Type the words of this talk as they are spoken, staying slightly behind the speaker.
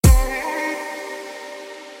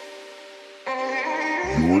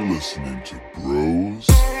You're listening to Bros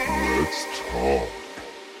Let's Talk.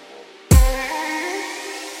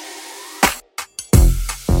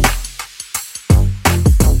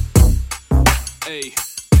 Hey.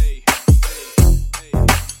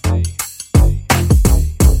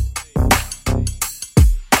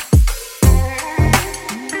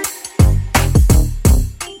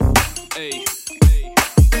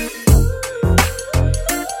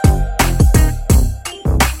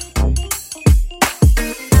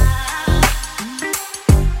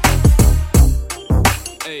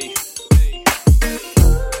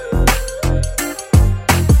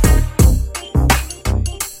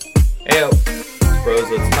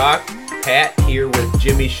 Pat here with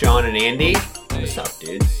Jimmy, Sean, and Andy. What's up,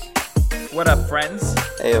 dudes? What up, friends?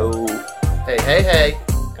 Heyo. Hey.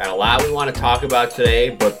 Got a lot we want to talk about today,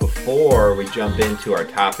 but before we jump into our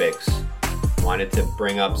topics, wanted to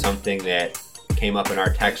bring up something that came up in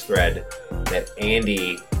our text thread that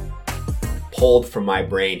Andy pulled from my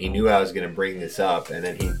brain. He knew I was going to bring this up, and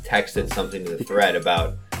then he texted something to the thread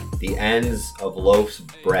about the ends of loaves of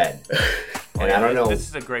bread. And I don't know. This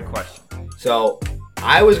is a great question. So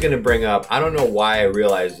I was going to bring up, I don't know why I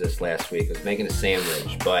realized this last week. I was making a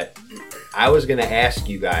sandwich, but I was going to ask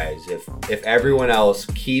you guys if everyone else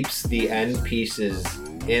keeps the end pieces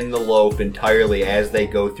in the loaf entirely as they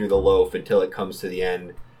go through the loaf until it comes to the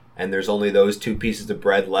end, and there's only those two pieces of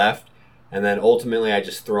bread left, and then ultimately I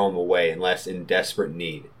just throw them away unless in desperate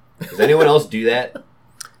need. Does anyone else do that?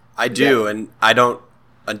 I do, and I don't,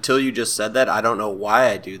 until you just said that, I don't know why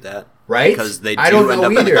I do that. Right? Because they I do don't end know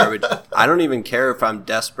up in the either. garbage. I don't even care if I'm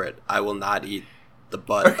desperate. I will not eat the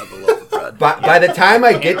butt of a loaf of bread. By the time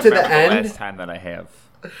I get to the Remember end, last time that I have.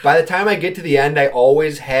 by the time I get to the end, I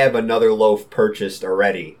always have another loaf purchased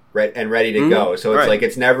already and ready to go. So it's right. like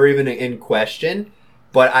it's never even in question,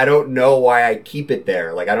 but I don't know why I keep it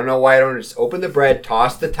there. Like I don't know why I don't just open the bread,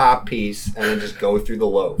 toss the top piece, and then just go through the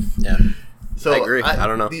loaf. Yeah. So I agree. I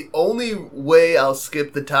don't know. The only way I'll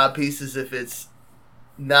skip the top piece is if it's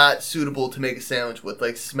not suitable to make a sandwich with,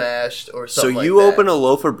 like smashed or something. So you like that. open a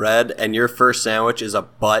loaf of bread and your first sandwich is a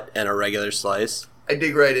butt and a regular slice? I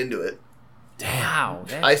dig right into it. Wow.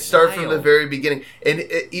 I start from the very beginning, and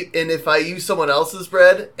if I use someone else's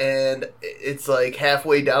bread and it's like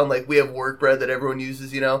halfway down, like we have work bread that everyone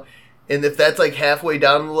uses, and if that's like halfway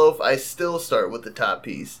down the loaf, I still start with the top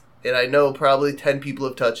piece, and I know probably 10 people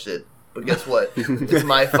have touched it, but guess what? It's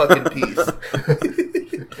my fucking piece.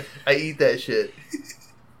 I eat that shit.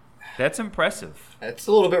 That's impressive. That's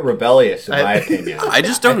a little bit rebellious, in my opinion. I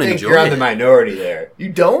just don't I think enjoy you're on it. the minority there. You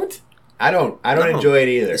don't? I don't No. enjoy it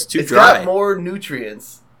either. It's too It's dry. got more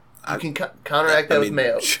nutrients. You can counteract that with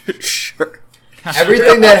mayo. Sure.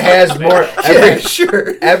 Everything that has more,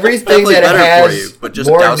 Sure. everything Definitely that better has for you, but just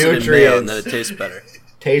more douse it in mayo and then nutrients it tastes better.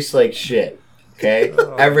 tastes like shit. Okay,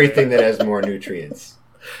 everything that has more nutrients.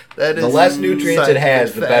 That is The less nutrients it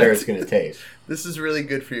has, the scientific better fact. it's going to taste. This is really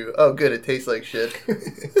good for you. Oh, good. It tastes like shit.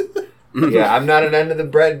 Yeah, I'm not an end of the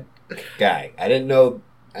bread guy. I didn't know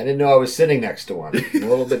I was sitting next to one. I'm a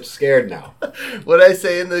little bit scared now. What I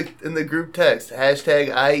say in the group text,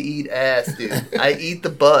 hashtag I eat ass, dude. I eat the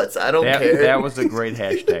butts. I don't care. That was a great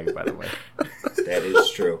hashtag, by the way. That is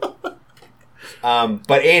true.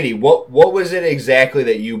 But Andy, what was it exactly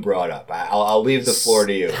that you brought up? I'll leave the floor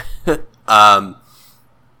to you.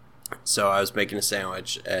 So I was making a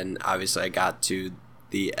sandwich, and obviously I got to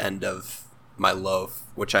the end of my loaf,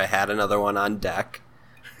 which I had another one on deck.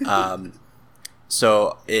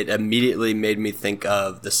 So it immediately made me think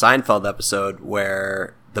of the Seinfeld episode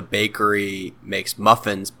where the bakery makes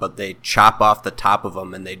muffins, but they chop off the top of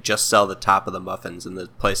them, and they just sell the top of the muffins, and the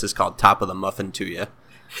place is called Top of the Muffin to you.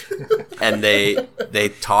 And they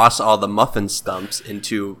toss all the muffin stumps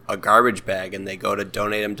into a garbage bag, and they go to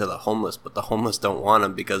donate them to the homeless, but the homeless don't want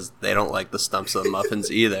them because they don't like the stumps of the muffins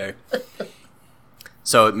either.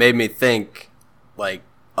 So it made me think, like,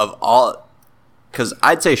 of all, because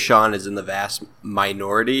I'd say Sean is in the vast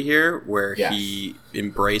minority here, where Yes. he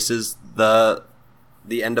embraces the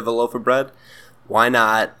end of a loaf of bread. Why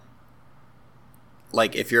not,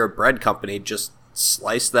 like, if you're a bread company, just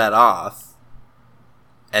slice that off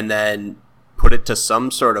and then put it to some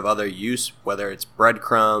sort of other use, whether it's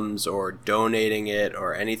breadcrumbs or donating it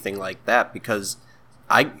or anything like that, because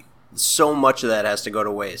so much of that has to go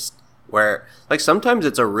to waste. Where, like, sometimes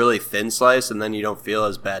it's a really thin slice and then you don't feel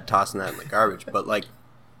as bad tossing that in the garbage, but, like,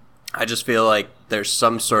 I just feel like there's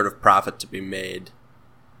some sort of profit to be made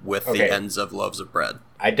with Okay. the ends of loaves of bread.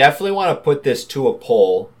 I definitely want to put this to a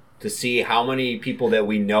poll to see how many people that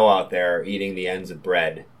we know out there are eating the ends of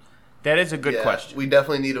bread. That is a good Yeah, question. We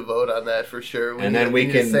definitely need a vote on that for sure. And then we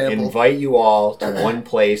need a can sample. invite you all to one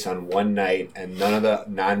place on one night, and none of the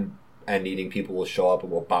non-end eating people will show up,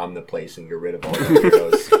 and we'll bomb the place and get rid of all the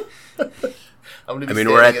weirdos. I'm gonna be I mean,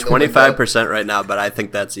 we're at standing in the window. 25% right now, but I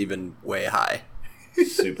think that's even way high.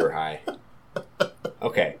 Super high.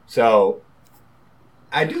 Okay, so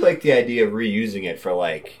I do like the idea of reusing it for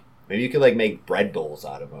maybe you could make bread bowls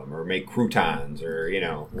out of them, or make croutons, or a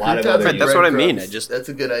lot of Croutons other. and That's what I mean. breadcrumbs. That's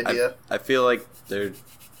a good idea. I feel like they're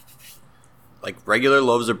like regular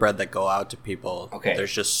loaves of bread that go out to people. Okay.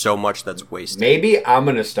 There's just so much that's wasted. Maybe I'm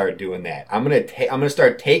gonna start doing that. I'm gonna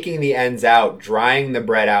start taking the ends out, drying the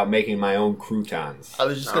bread out, making my own croutons. I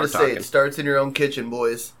was just Now gonna we're say talking. it starts in your own kitchen,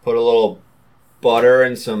 boys. Put a little butter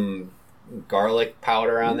and some garlic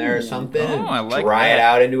powder on there or something. Oh, I like dry it that.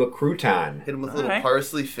 out into a crouton. Hit them with a little Okay.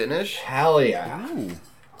 parsley finish. Hell yeah.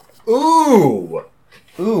 Ooh.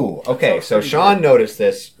 Ooh. Okay, so Sean noticed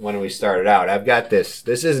this when we started out. I've got this.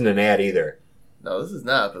 This isn't an ad either. No, this is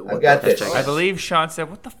not. But what I've got the this. fuck? I believe Sean said,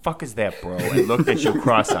 "What the fuck is that, bro?" and looked at you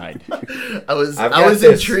cross-eyed. I was I've got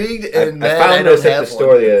this. intrigued, I and man, found I don't this at have the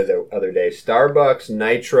store one. the other day. Starbucks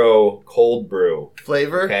Nitro Cold Brew.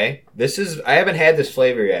 Flavor. Okay, I haven't had this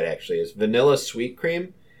flavor yet. Actually, it's vanilla sweet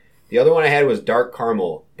cream. The other one I had was dark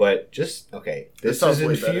caramel, but this sounds is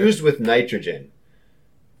way infused with nitrogen.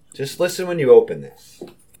 Just listen when you open this.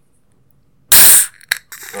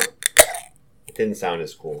 Oh, it didn't sound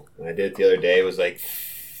as cool. When I did it the other day, it was like,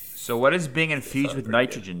 So, what does being infused with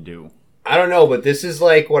nitrogen do? I don't know, but this is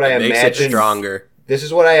like what I Makes imagine. it stronger. This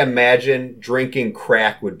is what I imagine drinking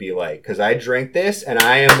crack would be like. Because I drink this and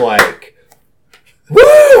I am like, woo!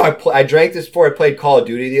 I drank this before I played Call of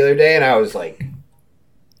Duty the other day, and I was like,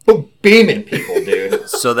 beaming people, dude.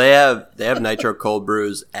 So they have nitro cold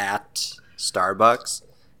brews at Starbucks,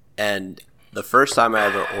 and the first time I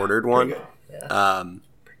ever ordered one,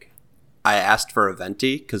 I asked for a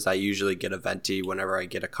venti because I usually get a venti whenever I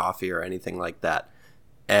get a coffee or anything like that,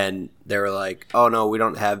 and they were like, "Oh no, we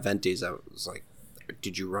don't have ventis." I was like,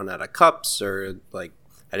 "Did you run out of cups?" Or like,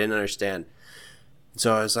 I didn't understand.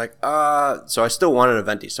 So I was like, so I still wanted a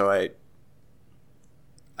venti, so I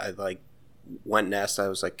went and asked. I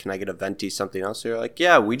was like, "Can I get a venti? Something else?" They're like,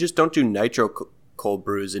 "Yeah, we just don't do nitro cold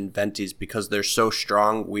brews in ventis because they're so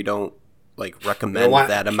strong. We don't recommend want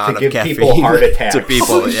that to amount of give caffeine people heart attacks." to people."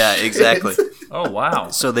 Holy Yeah, shit. exactly. Oh, wow.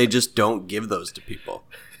 So they just don't give those to people.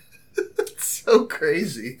 So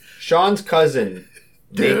crazy. Sean's cousin,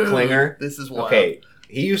 Nate Dude, Klinger. this is wild. Okay,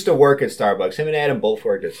 he used to work at Starbucks. Him and Adam both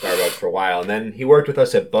worked at Starbucks for a while, and then he worked with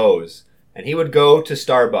us at Bose. And he would go to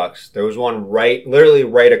Starbucks. There was one literally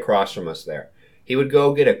right across from us there. He would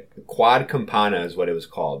go get a quad campana, is what it was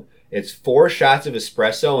called. It's 4 shots of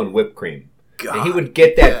espresso and whipped cream. And he would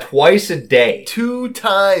get that twice a day. 2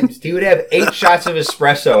 times. He would have 8 shots of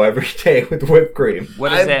espresso every day with whipped cream. What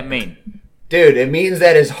does that mean? Dude, it means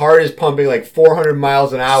that his heart is pumping 400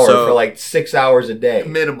 miles an hour So- for 6 hours a day.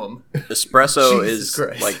 Minimum. Espresso Jesus is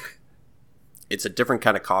Christ. it's a different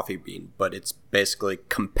kind of coffee bean, but it's basically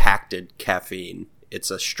compacted caffeine.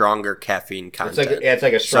 It's a stronger caffeine content. It's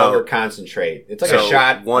like a stronger So- concentrate. It's like so a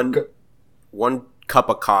shot. one cup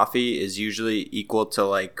of coffee is usually equal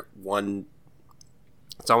to one.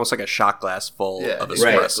 It's almost like a shot glass full Yeah, of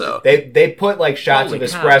Right. espresso. They put shots Holy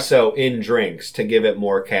of cow. espresso in drinks to give it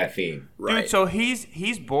more caffeine. Right. Dude, so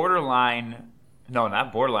he's borderline. No,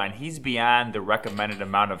 not borderline. He's beyond the recommended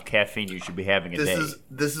amount of caffeine you should be having a day.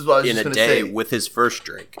 This is what I was in just a going to day say. with his first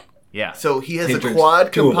drink. Yeah. So he has He a drinks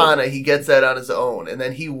quad 2 of them. campana. He gets that on his own, and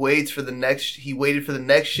then he waited for the next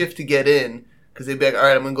shift to get in because they'd be like, "All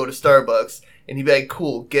right, I'm gonna go to Starbucks," and he'd be like,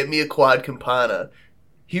 "Cool, get me a quad campana."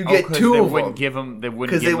 He'd get 2 they of wouldn't them give him. They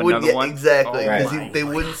wouldn't because give they him wouldn't another one. exactly Oh, because my they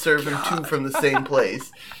wouldn't serve him God. 2 from the same place.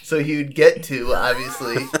 So he would get 2,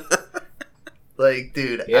 obviously.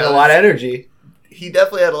 Dude, He had a lot of energy. He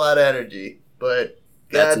definitely had a lot of energy, but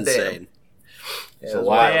That's goddamn. insane. Yeah, It's a it was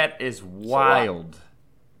lot. That is wild.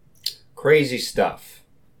 Crazy stuff.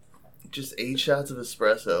 just 8 shots of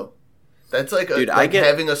espresso. That's like, Dude,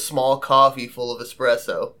 having a small coffee full of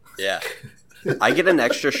espresso. Yeah. I get an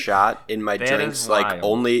extra shot in my That drinks is wild.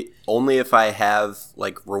 only if I have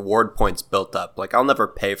reward points built up. I'll never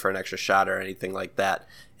pay for an extra shot or anything like that.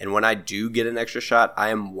 And when I do get an extra shot, I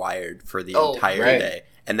am wired for the entire right. day.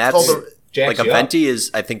 And It's that's called Jacks a you up. venti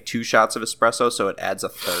is I think 2 shots of espresso, so it adds a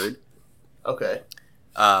third. Okay.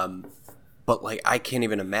 But I can't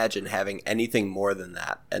even imagine having anything more than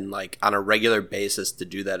that. And on a regular basis to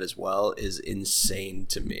do that as well is insane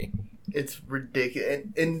to me. It's ridiculous.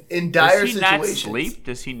 In dire Does he not situations. sleep?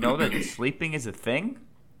 Does he know that sleeping is a thing?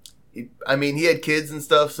 I mean, he had kids and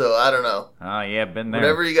stuff, so I don't know. Oh yeah, been there.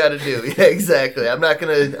 Whatever you got to do. Yeah, exactly. I'm not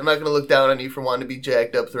gonna look down on you for wanting to be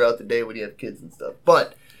jacked up throughout the day when you have kids and stuff.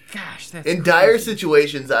 But Gosh, that's in crazy. dire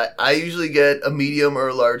situations, I usually get a medium or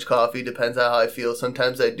a large coffee. Depends on how I feel.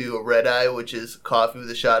 Sometimes I do a red eye, which is coffee with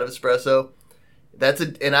a shot of espresso.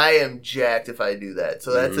 And I am jacked if I do that.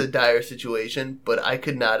 So that's a dire situation. But I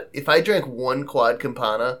could not. If I drank one quad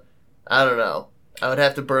Campana, I don't know. I would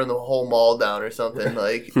have to burn the whole mall down or something.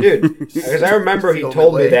 Like, Dude, because I remember he Go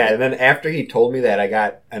told me away. that, and then after he told me that, I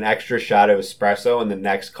got an extra shot of espresso in the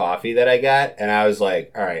next coffee that I got, and I was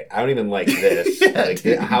like, all right, I don't even like this. Yeah, like,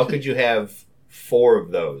 dude. how could you have 4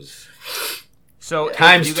 of those? So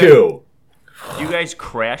Times you guys- 2. Do you guys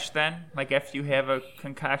crash then? Like after you have a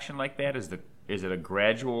concoction like that, is it a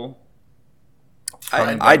gradual?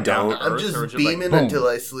 I don't. I'm Earth, or just is it like, beaming boom? until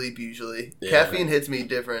I sleep usually. Yeah. Caffeine hits me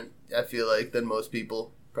different, I feel like, than most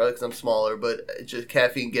people. Probably because I'm smaller, but it just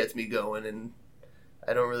caffeine gets me going, and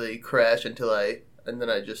I don't really crash and then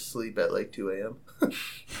I just sleep at like 2 a.m.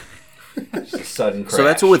 Just a sudden crash. So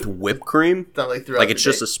that's with whipped cream? It's not like throughout Like the it's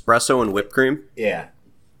just day. espresso and whipped cream? Yeah.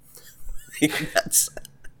 That's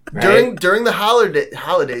Right? During the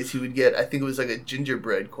holidays, he would get, I think it was like a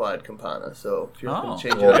gingerbread quad Campana. So if you're Oh. going to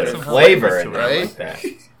change A little it bit That's of some flavor flavor in to there. it, I right? like that.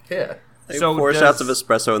 yeah. like So 4 does- shots of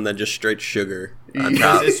espresso and then just straight sugar on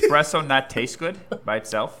top. Does espresso not taste good by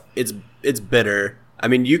itself? It's bitter. I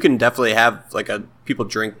mean, you can definitely have people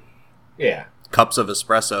drink Yeah. cups of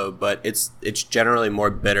espresso, but it's generally more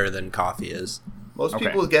bitter than coffee is. Most Okay.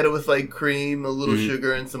 people get it with like cream, a little Mhm.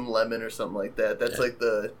 sugar, and some lemon or something like that. That's Yeah. like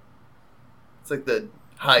the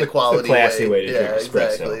high the quality, classy way to yeah, drink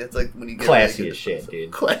espresso. exactly. It's like when you get Classy really as good shit, espresso.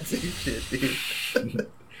 dude. Classy as shit, dude.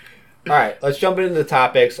 All right, let's jump into the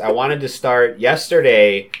topics. I wanted to start.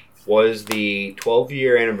 Yesterday was the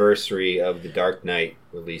 12-year anniversary of The Dark Knight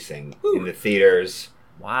releasing in the theaters.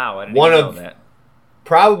 Wow, I didn't One even know of- that.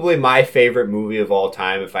 Probably my favorite movie of all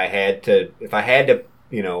time. If I had to,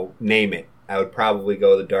 name it, I would probably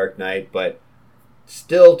go The Dark Knight. But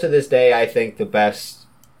still, to this day, I think the best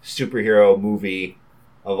superhero movie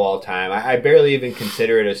of all time. I barely even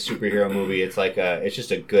consider it a superhero movie. It's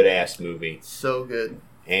just a good ass movie. So good.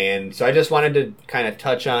 And so I just wanted to kind of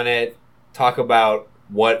touch on it, talk about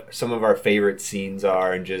what some of our favorite scenes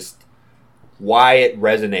are, and just why it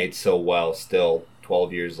resonates so well still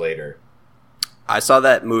 12 years later. I saw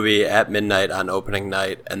that movie at midnight on opening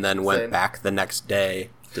night and then went Same. back the next day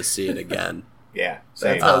to see it again. Yeah,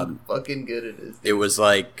 same. That's how Um, fucking good it is. It was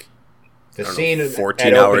like The I don't know, scene 14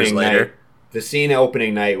 at hours opening later. night, the scene at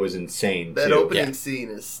opening night was insane That too. opening Yeah. scene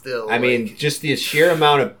is still. I mean, like, just the sheer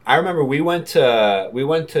amount of. I remember we went to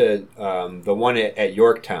the one at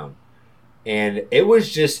Yorktown, and it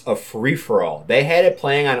was just a free for all. They had it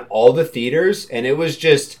playing on all the theaters, and it was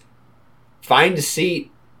just find a seat.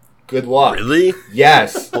 Good luck. really?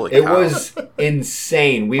 Yes, Holy it cow. was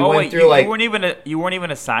insane. We went wait, through you weren't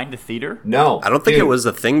even assigned a theater? no. I don't think dude, it was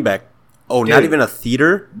a thing back. Oh, Dude. not even a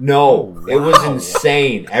theater? No, Oh, it was wow.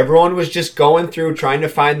 insane. Everyone was just going through trying to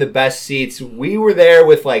find the best seats. We were there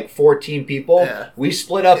with like 14 people. Yeah. We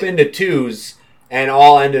split up into twos and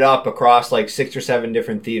all ended up across like 6 or 7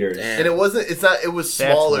 different theaters. Damn. and it wasn't. It's not. It was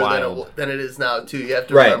That's smaller wild. than it is now too. You have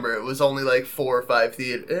to Right. remember, it was only like 4 or 5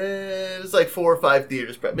 theaters. It was like 4 or 5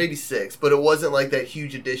 theaters, maybe 6. But it wasn't like that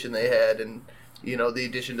huge addition they had, and the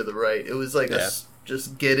addition to the right. It was like Yeah.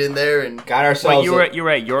 just get in there and Got Wait, ourselves you were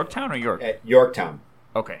at Yorktown or York? at Yorktown.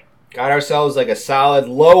 Okay. Got ourselves like a solid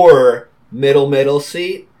lower middle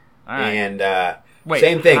seat. All right. And Wait,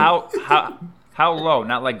 same thing. How low?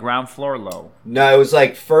 Not like ground floor low. No, it was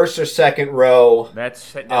like first or second row.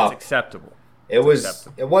 That's Up. acceptable. It was.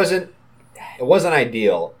 acceptable. It wasn't. It wasn't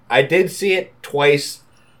ideal. I did see it twice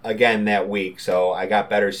again that week, so I got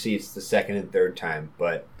better seats the second and third time.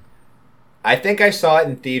 But I think I saw it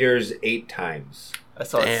in theaters 8 times. I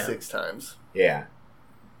saw it Damn. 6 times. Yeah,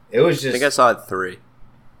 it was I just. think I saw it 3.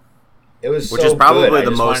 It was which so is probably good. I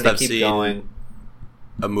the just most wanted to I've keep seen. Going.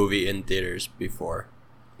 A movie in theaters before.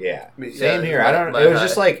 Yeah, Yeah, same here. my- I don't. my It was high.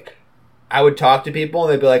 just like I would talk to people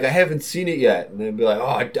and they'd be like, "I haven't seen it yet," and they'd be like,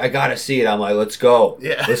 "Oh, I gotta see it." I'm like, "Let's go.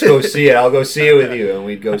 Yeah. Let's go see it. I'll go see it with you," and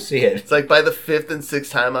we'd go see it. It's like by the 5th and 6th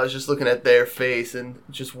time, I was just looking at their face and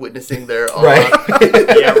just witnessing their awe.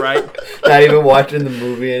 Right? Yeah, right. Not even watching the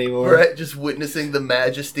movie anymore. Right, just witnessing the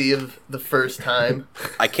majesty of the first time.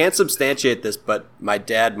 I can't substantiate this, but my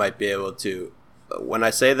dad might be able to. When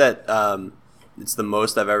I say that it's the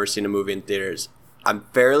most I've ever seen a movie in theaters, I'm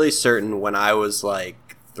fairly certain when I was like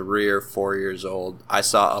 3 or 4 years old, I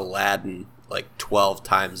saw Aladdin like 12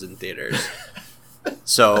 times in theaters.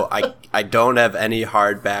 So I don't have any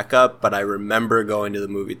hard backup, but I remember going to the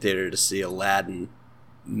movie theater to see Aladdin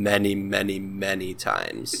many, many, many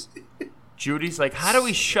times. Judy's like, how do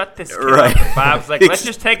we shut this kid Right. up? And Bob's like, let's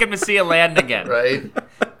just take him to see Aladdin again. Right?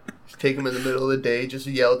 Just take him in the middle of the day, just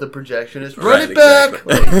yell at the projectionist, run Right, it back!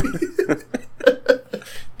 exactly.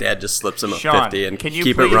 Dad just slips him a Sean, 50 and can you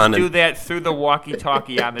keep please it running. do that through the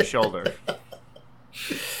walkie-talkie on the shoulder?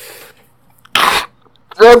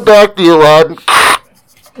 Run back, the Aladdin.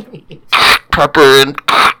 Pepper in.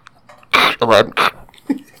 Aladdin.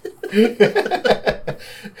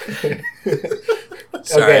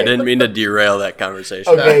 Sorry, Okay. I didn't mean to derail that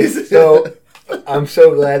conversation. Okay, so I'm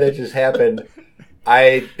so glad that just happened.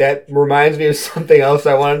 That reminds me of something else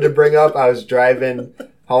I wanted to bring up. I was driving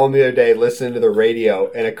home the other day listening to the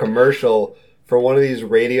radio, and a commercial for one of these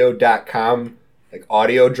radio.com like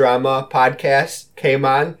audio drama podcasts came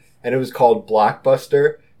on, and it was called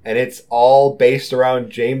Blockbuster, and it's all based around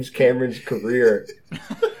James Cameron's career.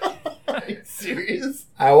 Are you serious?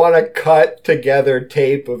 I want to cut together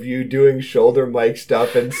tape of you doing shoulder mic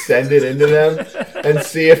stuff and send it into them and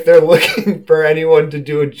see if they're looking for anyone to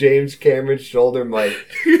do a James Cameron shoulder mic.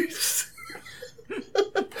 Send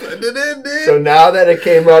it in, dude. So now that it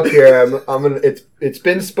came up here, I'm gonna. It's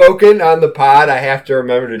been spoken on the pod. I have to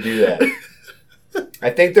remember to do that. I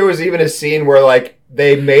think there was even a scene where like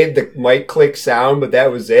they made the mic click sound, but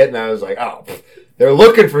that was it, and I was like, oh, they're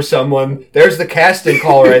looking for someone. There's the casting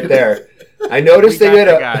call right there. I noticed We they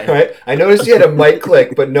had got the guy. right. I noticed you had a mic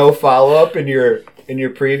click, but no follow up in your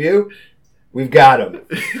preview. We've got him.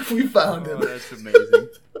 We found Oh, him. that's amazing.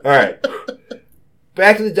 All right.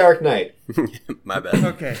 Back to the Dark Knight. My bad.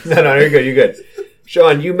 Okay. No, you're good. You're good.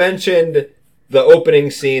 Sean, you mentioned the opening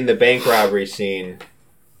scene, the bank robbery scene,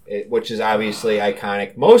 which is obviously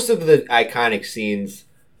iconic. Most of the iconic scenes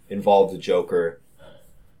involve the Joker,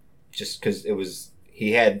 just because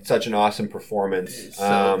he had such an awesome performance. It's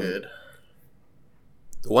so good.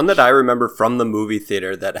 The one that I remember from the movie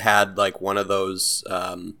theater that had like one of those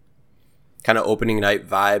kind of opening night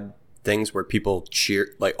vibe things where people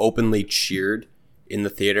openly cheered in the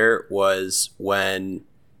theater was when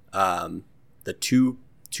the two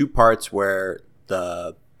parts where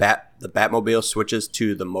the Batmobile switches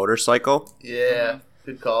to the motorcycle. Yeah,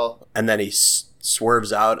 good call. And then he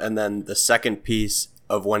swerves out, and then the second piece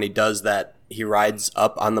of when he does that, he rides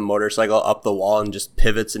up on the motorcycle up the wall and just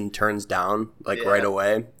pivots and turns down right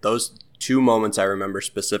away. Those two moments I remember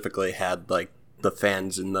specifically had like the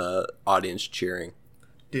fans in the audience cheering.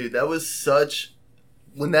 Dude, that was such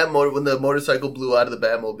when the motorcycle blew out of the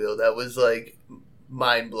Batmobile. That was like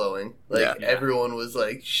mind blowing. Like everyone was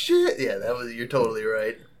like, "Shit!" Yeah, you're totally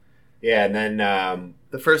right. Yeah, and then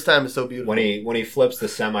The first time is so beautiful. when he flips the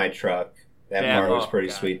semi truck, that Yeah, part was pretty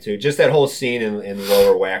God. sweet too. Just that whole scene in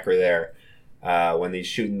Lower Wacker there, when he's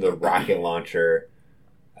shooting the rocket launcher.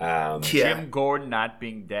 Yeah. Jim Gordon not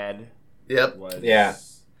being dead Yep. was... Yeah.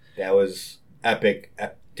 That was epic.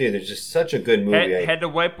 Dude, it's just such a good movie. Had to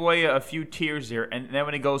wipe away a few tears there. And then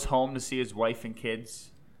when he goes home to see his wife and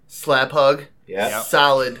kids. Slap hug. Yeah.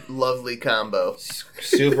 Solid, lovely combo.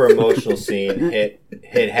 Super emotional scene.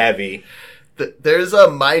 Hit heavy. There's a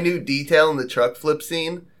minute detail in the truck flip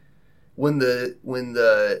scene when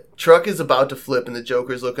the truck is about to flip and the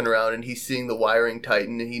Joker's looking around and he's seeing the wiring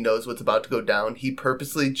tighten and he knows what's about to go down. He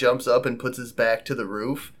purposely jumps up and puts his back to the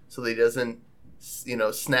roof so that he doesn't,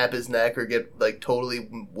 snap his neck or get like totally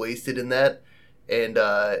wasted in that. And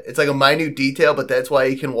it's like a minute detail, but that's why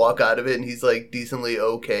he can walk out of it and he's like decently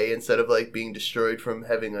okay instead of like being destroyed from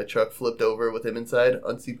having a truck flipped over with him inside,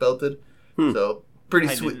 unseatbelted. So pretty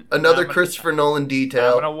I sweet. didn't- Another I'm- Christopher Nolan I'm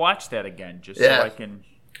detail. going to watch that again just so Yeah. I can...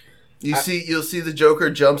 You'll see the Joker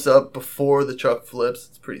jumps up before the truck flips.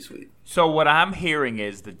 It's pretty sweet. So what I'm hearing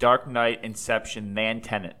is The Dark Knight, Inception, then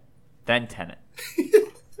Tenet.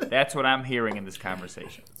 That's what I'm hearing in this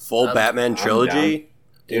conversation. Full Batman trilogy.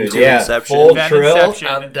 Dude, into yeah. Inception. Full Then trill. Inception,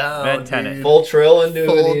 I'm down, then Tenet. dude. Full trill into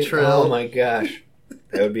Full the, trill. Oh my gosh.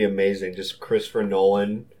 That would be amazing. Just Christopher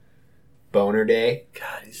Nolan boner day.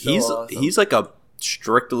 God, he's so awesome. He's like a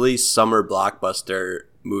strictly summer blockbuster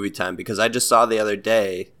movie time because I just saw the other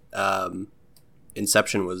day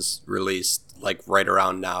Inception was released like right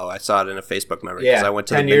around now. I saw it in a Facebook memory because Yeah, I went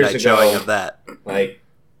to the 10 years midnight ago. showing of that.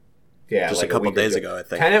 Just a couple days ago, I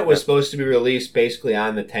think. Tenet was Yep. supposed to be released basically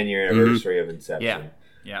on the 10-year anniversary of Inception.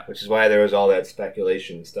 Yeah. Which is why there was all that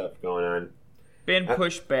speculation stuff going on. Been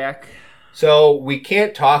pushed back. So we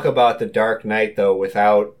can't talk about The Dark Knight though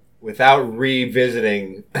without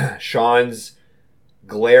revisiting Sean's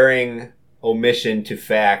glaring omission to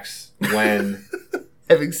facts when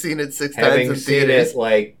having seen it 6 times having in seen theaters. it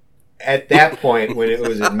like at that point when it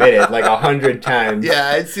was admitted like 100 times Yeah,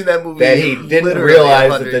 I'd seen that movie. that he didn't literally realize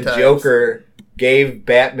that 100 the times. Joker gave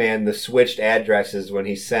Batman the switched addresses when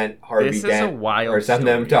he sent Harvey This is Dent a wild or sent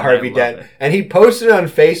them to story. Harvey I love Dent, it. and he posted on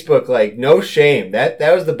Facebook like no shame. That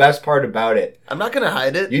was the best part about it. I'm not gonna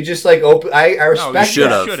hide it. You just like open. I respect No, you should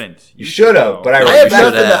that. have. shouldn't. You should have, but I I respect have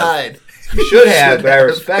should nothing to have. hide. You should have, but I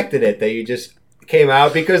respected it that you just came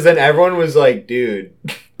out because then everyone was like, dude.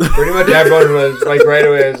 Pretty much everyone was like right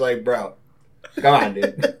away. It was like, bro, come on,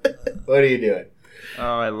 dude. What are you doing?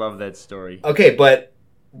 Oh, I love that story. Okay, but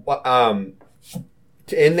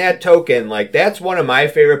in that token, like that's one of my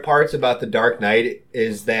favorite parts about The Dark Knight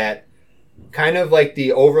is that kind of like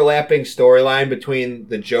the overlapping storyline between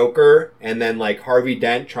the Joker and then like Harvey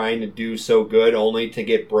Dent trying to do so good only to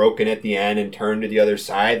get broken at the end and turn to the other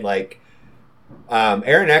side. Like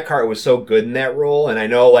Aaron Eckhart was so good in that role, and I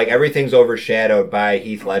know like everything's overshadowed by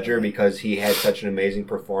Heath Ledger because he had such an amazing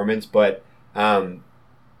performance, but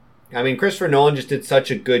I mean, Christopher Nolan just did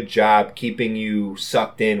such a good job keeping you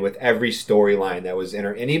sucked in with every storyline that was in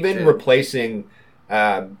her. And even replacing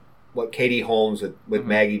what Katie Holmes with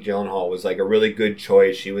Maggie Gyllenhaal was like a really good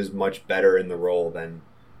choice. She was much better in the role than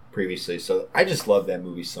previously. So I just love that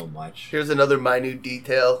movie so much. Here's another minute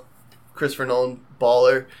detail. Christopher Nolan,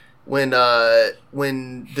 baller. When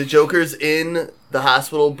the Joker's in the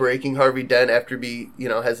hospital breaking Harvey Dent after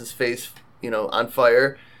has his face, on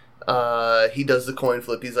fire, he does the coin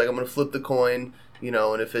flip. He's like, I'm going to flip the coin,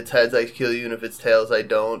 and if it's heads, I kill you, and if it's tails, I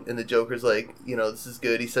don't. And the Joker's like, this is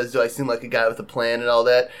good. He says, do I seem like a guy with a plan and all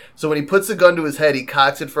that? So when he puts the gun to his head, he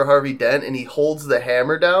cocks it for Harvey Dent, and he holds the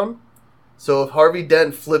hammer down. So if Harvey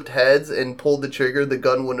Dent flipped heads and pulled the trigger, the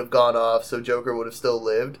gun wouldn't have gone off, so Joker would have still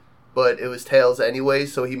lived. But it was tails anyway,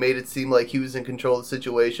 so he made it seem like he was in control of the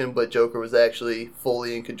situation, but Joker was actually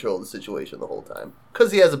fully in control of the situation the whole time.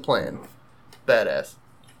 Because he has a plan. Badass.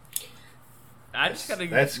 I just gotta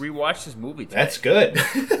rewatch this movie today. That's good.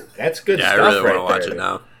 That's good Yeah, I stuff really right want to watch there. it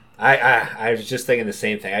now. I was just thinking the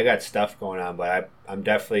same thing. I got stuff going on, but I'm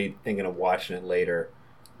definitely thinking of watching it later.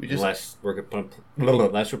 Unless we're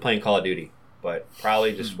playing Call of Duty. But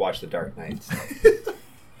probably just watch The Dark Knight.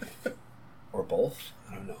 Or both.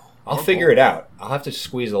 I don't know. I'll figure it out. I'll have to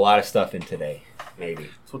squeeze a lot of stuff in today. Maybe.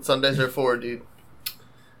 That's what Sundays are for, dude.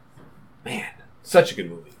 Man, such a good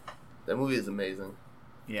movie. That movie is amazing.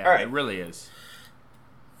 Yeah, All right. it really is.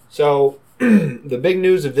 So, the big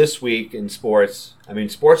news of this week in sports,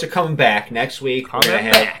 sports are coming back. Next week, we're going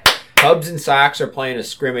to have Cubs and Sox are playing a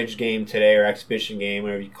scrimmage game today, or exhibition game,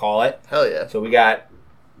 whatever you call it. Hell yeah. So we got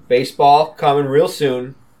baseball coming real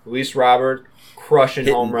soon. Luis Robert crushing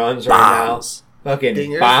home runs right now. Fucking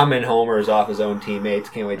Dingers. bombing homers off his own teammates.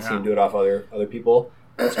 Can't wait to see him do it off other people.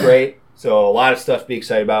 That's great. So a lot of stuff to be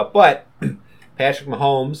excited about. But Patrick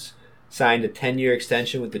Mahomes signed a 10-year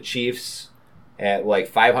extension with the Chiefs at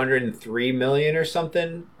like $503 million or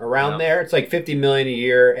something around there. It's like $50 million a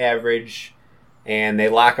year average, and they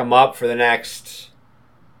lock him up for the next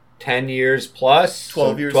 10 years plus.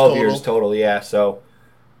 12 So years 12 total. years total, yeah. So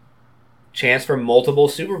chance for multiple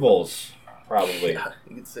Super Bowls, probably. Yeah,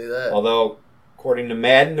 you could say that. Although, according to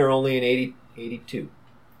Madden, they're only in 82.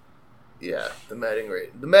 Yeah, the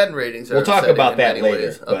Madden ratings are We'll talk upsetting about in that many later,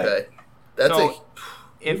 ways. but- Okay. That's So,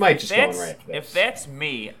 You might just go that's, right after if this. that's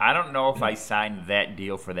me, I don't know if I signed that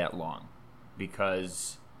deal for that long,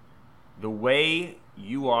 because the way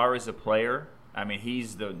you are as a player, I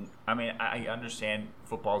understand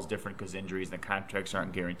football's different because injuries and the contracts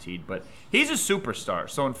aren't guaranteed, but he's a superstar.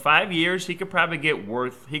 So in 5 years, he could probably get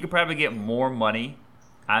more money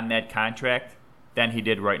on that contract than he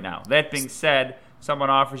did right now. That being said, someone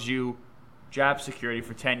offers you job security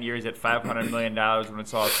for 10 years at $500 million when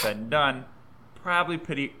it's all said and done, probably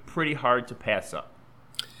pretty hard to pass up.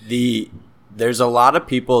 There's a lot of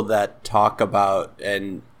people that talk about,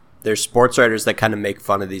 and there's sports writers that kind of make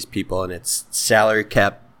fun of these people, and it's salary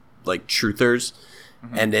cap like truthers,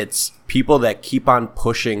 and it's people that keep on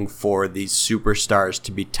pushing for these superstars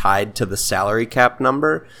to be tied to the salary cap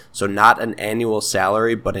number. So not an annual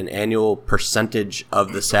salary, but an annual percentage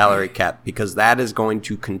of the salary cap, because that is going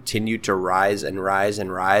to continue to rise and rise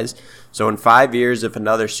and rise. So in 5 years, if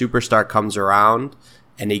another superstar comes around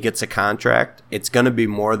and he gets a contract, it's going to be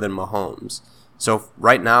more than Mahomes. So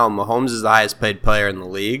right now, Mahomes is the highest paid player in the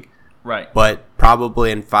league. Right. But probably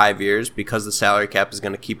in 5 years, because the salary cap is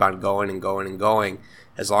going to keep on going and going and going,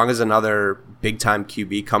 as long as another big-time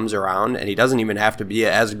QB comes around, and he doesn't even have to be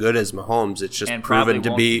as good as Mahomes, it's just And proven probably to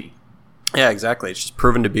won't be. Yeah, exactly. It's just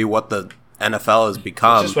proven to be what the NFL has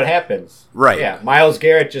become. It's just what happens. Right. Yeah. Myles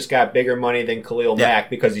Garrett just got bigger money than Khalil Mack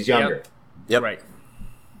because he's younger. Yep. Right.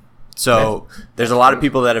 So there's a lot of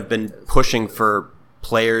people that have been pushing for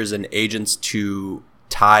players and agents to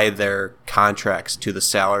tie their contracts to the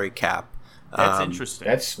salary cap. That's interesting.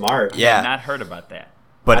 That's smart. Yeah. I've not heard about that.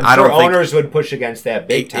 But I'm I sure don't think owners would push against that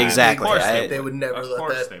big time. Exactly. Of course They would never Of let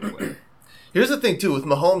course that. they would. Here's the thing, too. With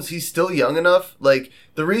Mahomes, he's still young enough. Like,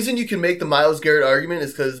 the reason you can make the Myles Garrett argument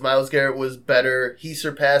is because Myles Garrett was better. He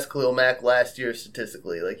surpassed Khalil Mack last year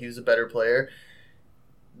statistically. Like, he was a better player.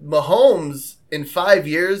 Mahomes, in 5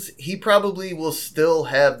 years, he probably will still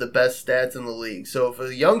have the best stats in the league. So if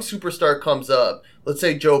a young superstar comes up, let's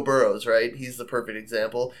say Joe Burrows, right? He's the perfect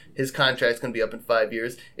example. His contract's going to be up in 5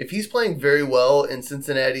 years. If he's playing very well and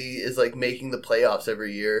Cincinnati is, like, making the playoffs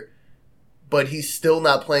every year, but he's still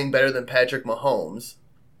not playing better than Patrick Mahomes,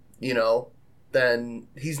 you know, then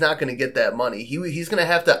he's not going to get that money. He's going to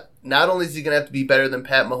have to, not only is he going to have to be better than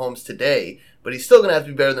Pat Mahomes today, but he's still going to have to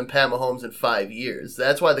be better than Pat Mahomes in 5 years.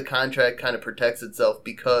 That's why the contract kind of protects itself,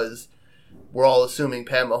 because we're all assuming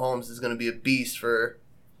Pat Mahomes is going to be a beast for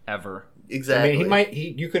Ever. exactly. I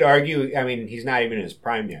mean, you could argue, I mean, he's not even in his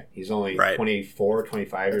prime yet. He's only Right. 24,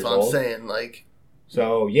 25 That's years what old. I'm saying. Like,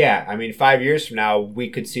 So, yeah, I mean, 5 years from now, we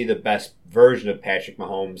could see the best version of Patrick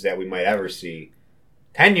Mahomes that we might ever see.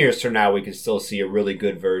 10 years from now, we could still see a really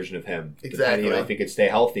good version of him. Exactly. If he could stay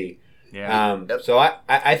healthy. Yeah. Yep. So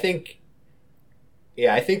I think,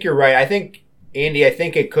 yeah, I think you're right. I think, Andy, I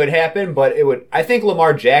think it could happen, but I think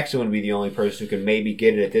Lamar Jackson would be the only person who could maybe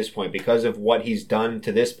get it at this point because of what he's done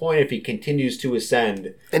to this point. If he continues to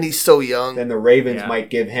ascend, and he's so young. then the Ravens Yeah. might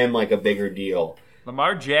give him like a bigger deal.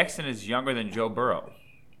 Lamar Jackson is younger than Joe Burrow.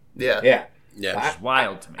 Yeah. Yeah. Yeah. Which is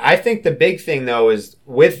wild to me. I think the big thing, though, is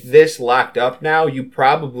with this locked up now, you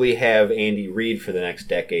probably have Andy Reid for the next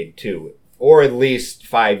decade, too. Or at least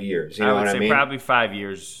 5 years. You know would what I say mean? probably 5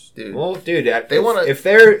 years. Dude. Well, dude, They wanna- if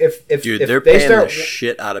they're Dude, if they're they paying start the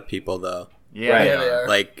shit out of people, though. Yeah, Right. Yeah, they are.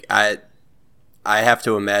 Like, I have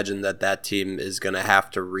to imagine that team is going to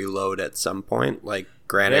have to reload at some point. Like,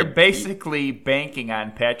 granted, They're basically banking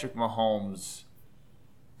on Patrick Mahomes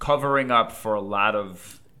covering up for a lot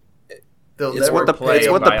of. They'll it's what the play it's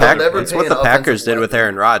what by the other Packers players. it's what the Packers did with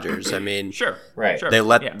Aaron Rodgers. I mean, Sure. Right. Sure. they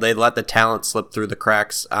let Yeah. the talent slip through the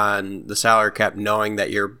cracks on the salary cap, knowing that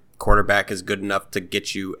your quarterback is good enough to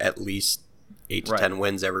get you at least 8 to Right. 10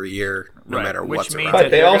 wins every year, no Right. matter Which what's means around. But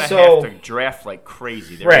that they they're also- going to have to draft like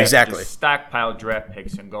crazy. They're Right. gonna have to Exactly. just stockpile draft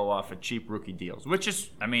picks and go off of cheap rookie deals, which is,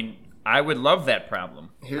 I mean, I would love that problem.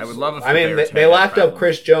 I would love if I mean, the Bears they had that locked up problem.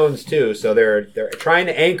 Chris Jones too, so they're trying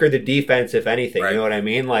to anchor the defense, if anything. Right. You know what I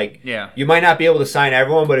mean? Like, Yeah. you might not be able to sign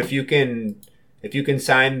everyone, but if you can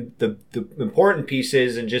sign the important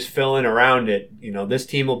pieces and just fill in around it, you know, this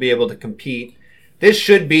team will be able to compete. This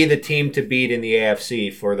should be the team to beat in the AFC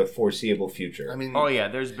for the foreseeable future. I mean, Oh yeah,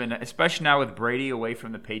 there's been, especially now with Brady away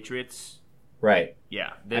from the Patriots. right? Yeah,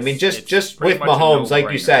 I mean, just pretty with much a Mahomes, like you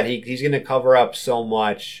no-brainer. said, he's going to cover up so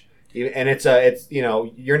much, and it's you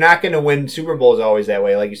know, you're not going to win Super Bowls always that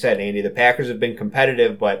way. Like you said, Andy, the Packers have been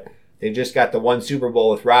competitive, but they just got the one Super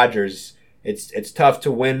Bowl with Rodgers. It's tough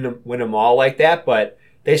to win them all like that, but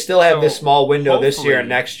they still have So, this small window this year and hopefully-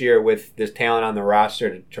 next year with this talent on the roster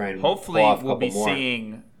to try and Hopefully, pull off a we'll be couple more.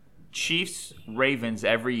 seeing Chiefs Ravens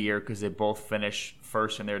every year because they both finish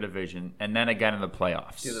first in their division, and then again in the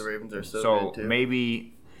playoffs. yeah, the Ravens are so So good, too.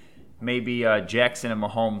 maybe Jackson and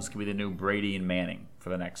Mahomes could be the new Brady and Manning for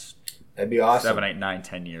the next That'd be awesome. 7, 8, 9,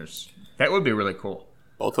 10 years. That would be really cool.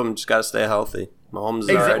 Both of them just got to stay healthy. Mahomes has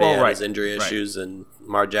Exa- already well, had right, his injury right. issues, and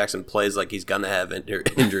Lamar Jackson plays like he's going to have injury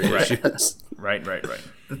issues. Right.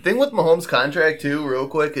 The thing with Mahomes' contract, too, real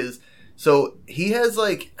quick, is so he has,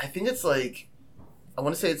 like, I think it's like, I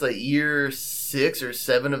want to say it's like year 6 or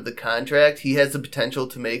 7 of the contract. He has the potential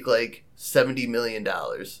to make, like, $70 million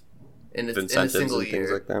in a Incentives single and year.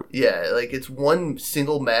 things like that. Yeah, like, it's one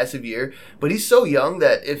single massive year. But he's so young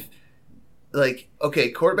that if, like,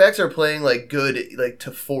 okay, quarterbacks are playing, like, good, like,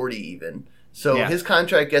 to 40 even. So Yeah. his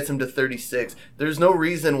contract gets him to 36. There's no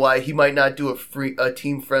reason why he might not do a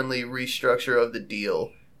team-friendly restructure of the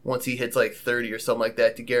deal once he hits like 30 or something like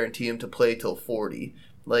that to guarantee him to play till 40.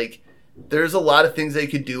 Like, there's a lot of things they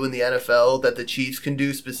could do in the NFL that the Chiefs can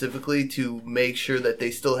do specifically to make sure that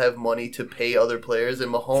they still have money to pay other players.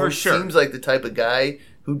 And Mahomes For sure. seems like the type of guy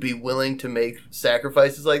who'd be willing to make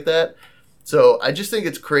sacrifices like that. So I just think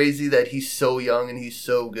it's crazy that he's so young and he's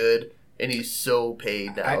so good. And he's so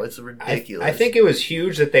paid now. It's ridiculous. I think it was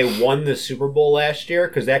huge that they won the Super Bowl last year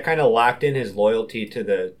because that kind of locked in his loyalty to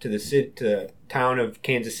the town of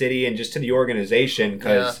Kansas City and just to the organization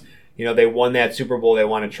because you know they won that Super Bowl. They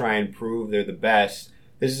want to try and prove they're the best.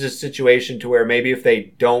 This is a situation to where maybe if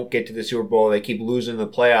they don't get to the Super Bowl, they keep losing the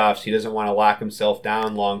playoffs. He doesn't want to lock himself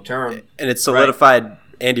down long term. And it solidified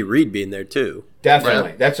Andy Reid being there, too.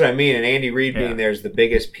 Definitely, Right. that's what I mean. And Andy Reid Yeah. being there is the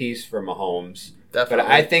biggest piece for Mahomes. Definitely.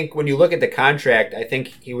 But I think when you look at the contract, I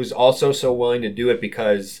think he was also so willing to do it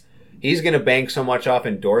because he's going to bank so much off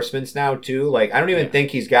endorsements now too. Like, I don't even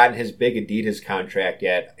think he's gotten his big Adidas contract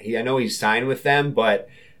yet. I know he's signed with them, but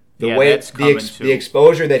the way the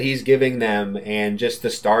exposure that he's giving them and just the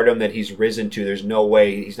stardom that he's risen to, there's no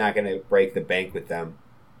way he's not going to break the bank with them.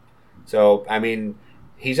 So, I mean,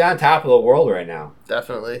 he's on top of the world right now.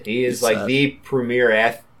 Definitely. He is like the premier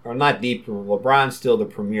athlete. Or not the LeBron's still the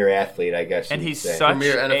premier athlete, I guess. And he's say. such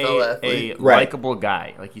premier NFL athlete. a likable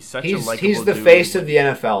guy. Like he's such a likable dude. He's the face of the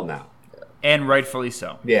NFL now, and rightfully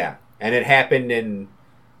so. Yeah, and it happened in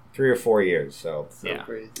 3 or 4 years. So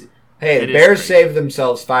crazy. Hey, the Bears saved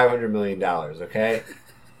themselves $500 million. Okay,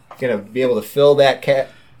 gonna be able to fill that cap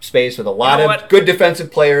space with a lot of good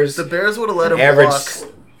defensive players. The Bears would have let him average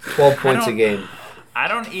walk 12 points a game. I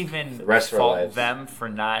don't even fault them for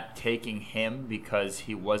not taking him because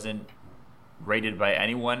he wasn't rated by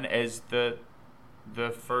anyone as the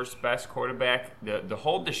first best quarterback. The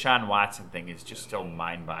whole Deshaun Watson thing is just still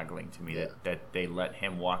mind-boggling to me that they let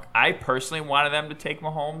him walk. I personally wanted them to take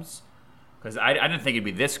Mahomes because I didn't think he'd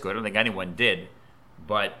be this good. I don't think anyone did.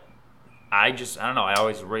 But I don't know. I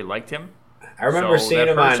always really liked him. I remember seeing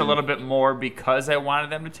him a little bit more because I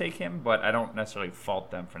wanted them to take him, but I don't necessarily fault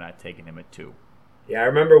them for not taking him at 2. Yeah, I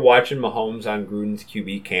remember watching Mahomes on Gruden's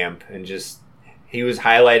QB camp, and he was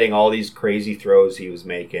highlighting all these crazy throws he was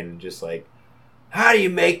making, just like, how do you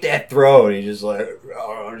make that throw? And he's just like,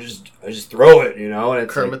 I just throw it, And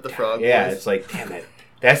it's Kermit like, the Frog. Yeah, it's like, damn it.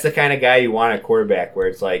 That's the kind of guy you want at quarterback, where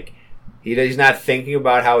it's like, he's not thinking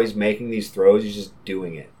about how he's making these throws, he's just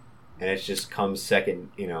doing it. And it just comes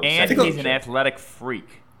second, And he's an athletic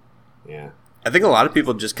freak. Yeah. I think a lot of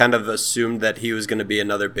people just kind of assumed that he was going to be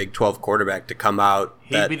another Big 12 quarterback to come out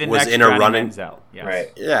that was in a running, yes.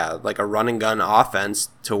 Right? Yeah, like a run and gun offense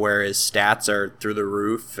to where his stats are through the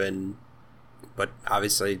roof, but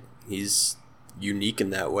obviously he's unique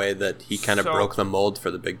in that way that he kind of broke the mold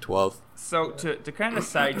for the Big 12. So to kind of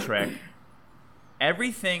sidetrack,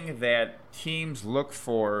 everything that teams look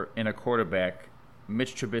for in a quarterback,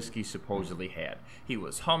 Mitch Trubisky supposedly had. He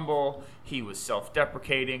was humble, he was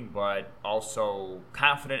self-deprecating, but also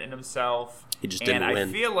confident in himself. He just didn't win. And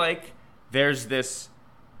I feel like there's this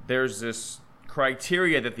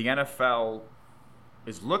criteria that the NFL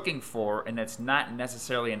is looking for, and that's not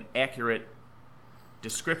necessarily an accurate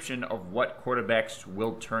description of what quarterbacks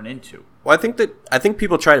will turn into. Well, I think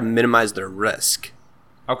people try to minimize their risk.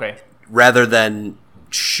 Okay. Rather than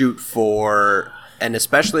shoot for, and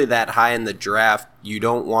especially that high in the draft, you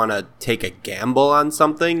don't want to take a gamble on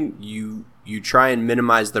something. You try and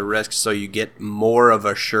minimize the risk so you get more of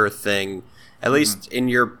a sure thing, at least in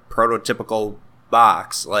your prototypical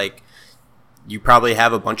box. Like, you probably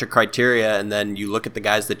have a bunch of criteria, and then you look at the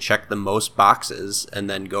guys that check the most boxes and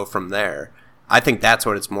then go from there. I think that's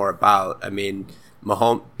what it's more about. I mean,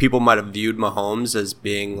 people might have viewed Mahomes as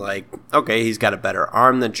being like, okay, he's got a better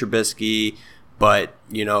arm than Trubisky, but,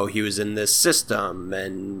 he was in this system,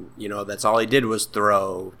 and, that's all he did was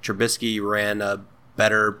throw. Trubisky ran a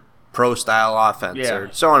better pro-style offense, or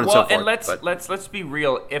so on and so forth. And let's be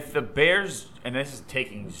real. If the Bears, and this is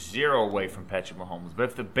taking zero away from Patrick Mahomes, but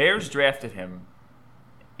if the Bears drafted him,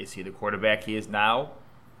 is he the quarterback he is now?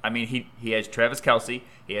 I mean, he has Travis Kelce,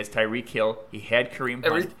 he has Tyreek Hill, he had Kareem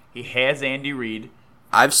Hunt, he has Andy Reid.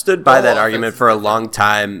 I've stood by that argument for a long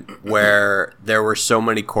time where there were so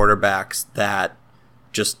many quarterbacks that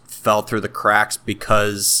just fell through the cracks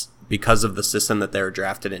because of the system that they were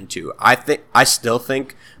drafted into. I still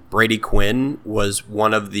think Brady Quinn was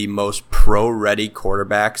one of the most pro-ready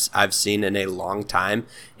quarterbacks I've seen in a long time.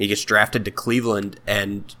 He gets drafted to Cleveland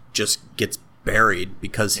and just gets buried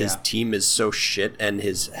because his team is so shit and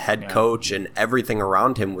his head coach and everything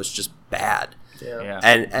around him was just bad. Yeah.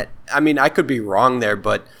 And I mean, I could be wrong there,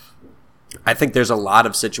 but I think there's a lot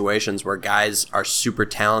of situations where guys are super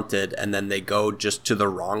talented and then they go just to the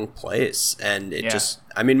wrong place. And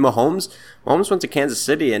Mahomes went to Kansas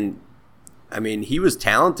City, and I mean, he was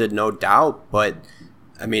talented, no doubt, but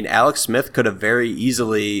I mean, Alex Smith could have very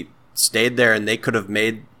easily stayed there, and they could have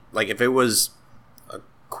made, like, if it was a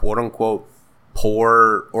quote unquote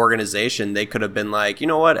poor organization, they could have been like, you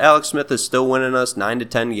know what, Alex Smith is still winning us 9 to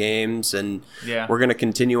 10 games, and we're going to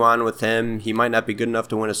continue on with him. He might not be good enough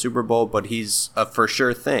to win a Super Bowl, but he's a for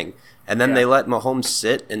sure thing. And then they let Mahomes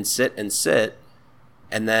sit, and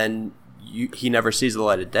then he never sees the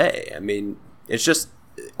light of day. I mean, it's just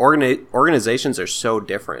organizations are so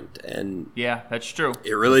different, and that's true.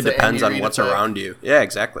 It really depends on what's around you. Yeah,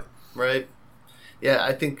 exactly. Right. Yeah,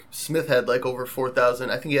 I think Smith had like over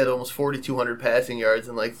 4,000. I think he had almost 4,200 passing yards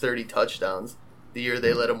and like 30 touchdowns the year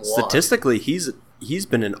they let him walk. Statistically, he's he's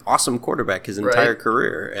been an awesome quarterback his entire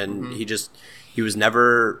career, and he was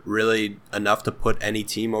never really enough to put any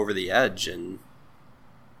team over the edge. And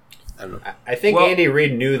I don't know. I think Andy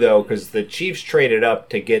Reid knew, though, because the Chiefs traded up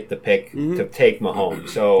to get the pick to take Mahomes.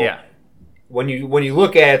 So when you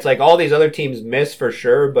look at it, it's like all these other teams missed for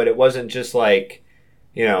sure, but it wasn't just like,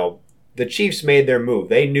 the Chiefs made their move.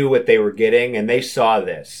 They knew what they were getting, and they saw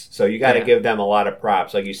this. So you got to give them a lot of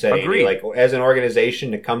props. Like you said, Andy, like as an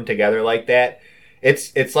organization to come together like that,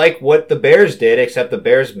 it's like what the Bears did, except the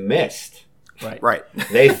Bears missed. Right.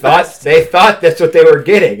 They thought that's what they were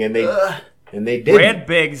getting, and they didn't. Brad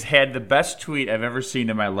Biggs had the best tweet I've ever seen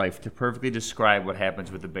in my life to perfectly describe what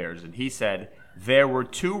happens with the Bears. And he said, there were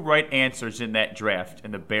 2 right answers in that draft,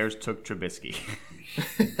 and the Bears took Trubisky.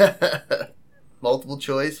 Multiple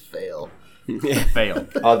choice, fail. Fail.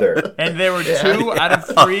 Other. And there were 2 out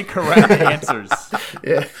of 3 correct answers.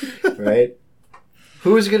 Yeah. Right?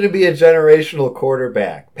 Who's going to be a generational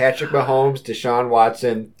quarterback? Patrick Mahomes, Deshaun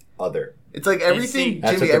Watson, other. It's like everything,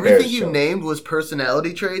 Jimmy, everything you named was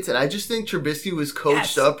personality traits, and I just think Trubisky was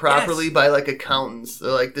coached up properly by, like, accountants.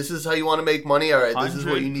 They're like, this is how you want to make money? All right, this is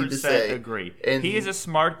what you need to say. 100% agree. And he is a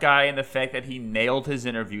smart guy in the fact that he nailed his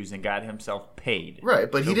interviews and got himself paid. Right,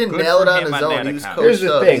 but he didn't nail it on his own. He was coached Here's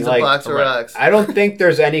the up. thing, He's like, a box of rocks. I don't think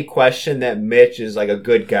there's any question that Mitch is, like, a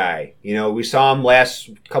good guy. We saw him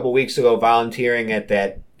last couple weeks ago volunteering at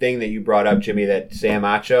that thing that you brought up, Jimmy, that Sam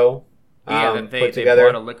Acho put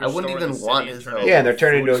together. I wouldn't even want his help. Yeah, and they're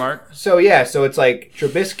turning into so it's like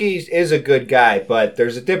Trubisky is a good guy, but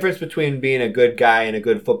there's a difference between being a good guy and a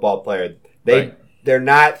good football player. They're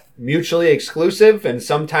not mutually exclusive, and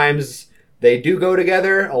sometimes they do go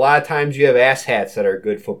together. A lot of times you have asshats that are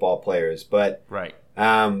good football players, but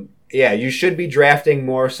you should be drafting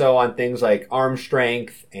more so on things like arm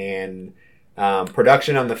strength and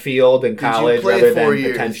production on the field in college rather than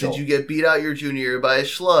potential. Did you get beat out your junior year by a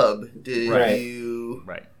schlub? Did you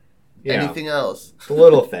anything else? The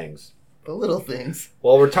little things. The little things.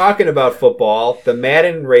 Well, we're talking about football. The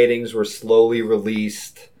Madden ratings were slowly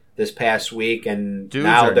released this past week, and dudes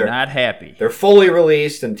now they're not happy. They're fully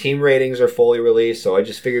released, and team ratings are fully released, so I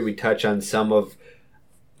just figured we'd touch on some of...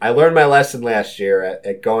 I learned my lesson last year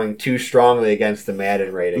at going too strongly against the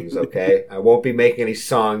Madden ratings, okay? I won't be making any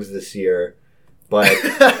songs this year. But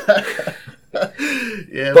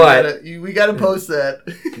we gotta post that.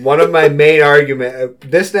 One of my main argument,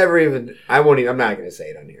 I'm not gonna say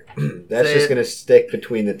it on here. That's just gonna stick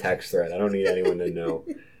between the text thread. I don't need anyone to know.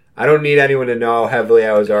 I don't need anyone to know how heavily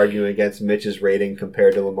I was arguing against Mitch's rating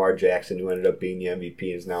compared to Lamar Jackson, who ended up being the MVP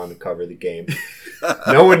and is now on the cover of the game.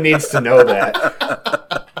 No one needs to know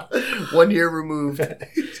that. 1 year removed.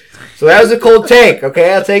 So that was a cold take,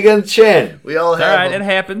 okay? I'll take it on the chin. We all have all right, them. it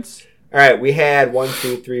happens. All right, we had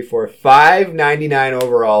 5 99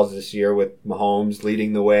 overalls this year with Mahomes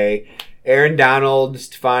leading the way. Aaron Donald,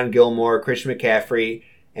 Stephon Gilmore, Christian McCaffrey,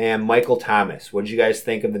 and Michael Thomas. What did you guys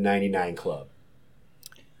think of the 99 club?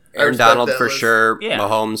 Aaron Donald for sure. Yeah.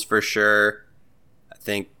 Mahomes for sure. I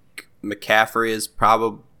think McCaffrey is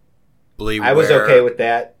probably I was okay with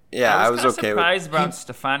that. Yeah, I was okay with it. I was surprised about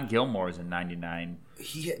Stephon Gilmore's in 99.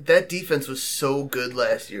 That defense was so good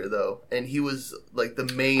last year, though, and he was like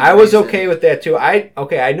the main. I was okay with that too.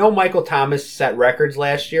 I know Michael Thomas set records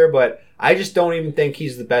last year, but I just don't even think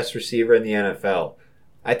he's the best receiver in the NFL.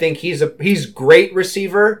 I think he's great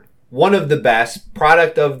receiver, one of the best,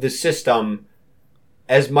 product of the system.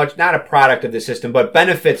 As much not a product of the system, but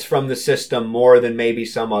benefits from the system more than maybe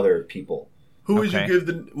some other people. Who would you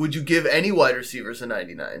give would you give any wide receivers a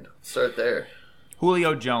 99? Start there.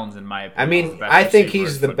 Julio Jones, in my opinion. I mean, I think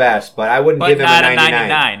he's the best, but I wouldn't give him not a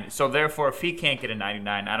 99. So therefore, if he can't get a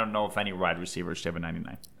 99, I don't know if any wide receiver should have a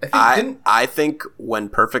 99. I think when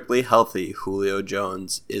perfectly healthy, Julio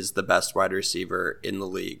Jones is the best wide receiver in the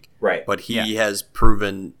league. Right. But he has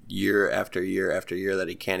proven year after year after year that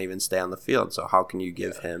he can't even stay on the field. So how can you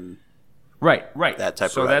give him right that type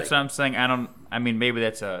of So rating? that's what I'm saying. Maybe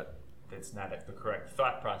that's not the correct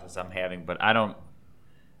thought process I'm having, but I don't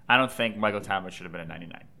think Michael Thomas should have been a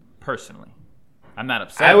 99, personally. I'm not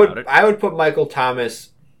upset about it. I would put Michael Thomas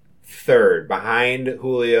third, behind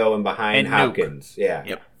Julio and behind Hopkins. Yeah.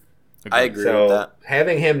 Yep. I agree with that.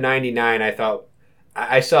 Having him 99, I thought...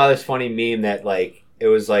 I saw this funny meme that, like, it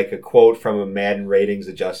was like a quote from a Madden ratings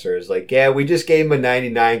adjuster. It's like, yeah, we just gave him a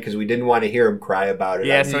 99 because we didn't want to hear him cry about it.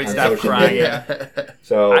 Yeah, so he stopped crying. Yeah.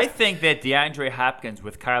 So I think that DeAndre Hopkins,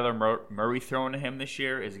 with Kyler Murray throwing to him this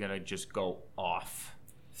year, is going to just go off.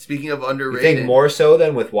 Speaking of underrated... You think more so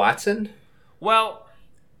than with Watson? Well,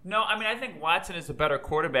 no, I think Watson is a better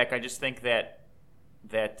quarterback. I just think that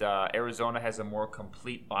that Arizona has a more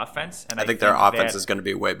complete offense, and I think their offense is going to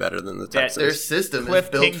be way better than the Texans. Their system Cliff is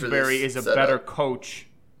built Kingsbury for this is a setup. better coach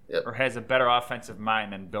Yep. or has a better offensive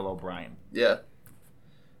mind than Bill O'Brien. Yeah.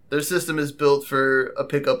 Their system is built for a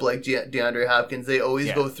pickup like DeAndre Hopkins. They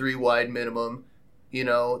always go 3 wide minimum. You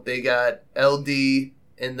know, they got LD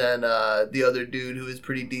and then the other dude who is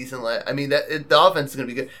pretty decent. I mean, the offense is going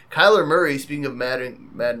to be good. Kyler Murray, speaking of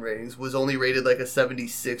Madden ratings, was only rated like a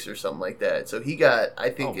 76 or something like that. So he got, I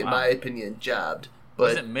think, in my opinion, jobbed. But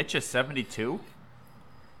wasn't Mitch a 72?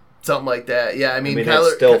 Something like that. Yeah, I mean Kyler,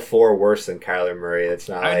 that's still 4 worse than Kyler Murray. It's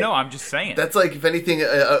not. I know. I'm just saying. That's like, if anything,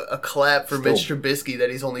 a clap for Still. Mitch Trubisky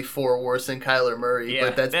that he's only 4 worse than Kyler Murray. Yeah,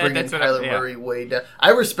 But that's that- bringing that's what Kyler Murray way down.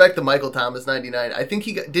 I respect the Michael Thomas 99. I think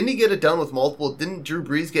didn't he get it done with multiple? Didn't Drew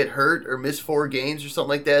Brees get hurt or miss 4 games or something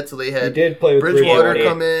like that? So they He had did play with Bridgewater Bridgewater.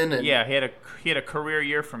 come in. And yeah, he had a career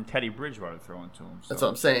year from Teddy Bridgewater throwing to him. So. that's what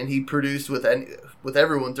I'm saying. He produced with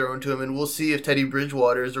everyone throwing to him, and we'll see if Teddy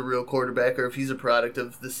Bridgewater is a real quarterback or if he's a product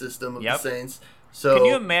of the system of the Saints. So can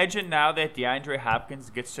you imagine now that DeAndre Hopkins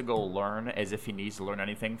gets to go learn as if he needs to learn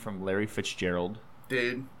anything from Larry Fitzgerald?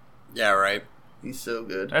 dude, Yeah, right. he's so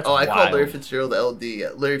good. That's I called wild. Larry Fitzgerald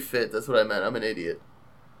LD. Larry Fitt. That's what I meant. I'm an idiot.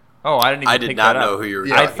 Oh, I didn't even I did pick not that know up. who you were I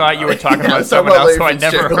talking thought you were about. talking Yeah, I about was talking someone about else who Larry I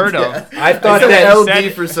never Fitzgerald, heard of. yeah. I thought I said that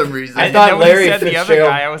LD for some reason. I And thought then when Larry you said the other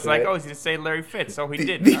Fitzgerald- guy, I was like, oh, he's going to say Larry Fitz. So he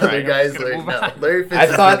did. The All other right, guy's I'm just gonna Larry. move No, on. Larry Fitz I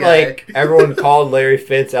is thought the guy. like everyone called Larry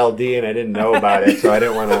Fitz LD, and I didn't know about it, so I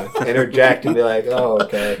didn't want to interject and be like, "Oh,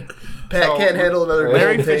 okay." Pat So, can't handle another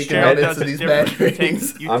Larry man taking Fitzgerald minutes does of it these different. match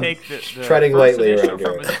ratings. You I'm take the treading first lightly initial around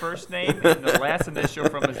from here. his first name and the last initial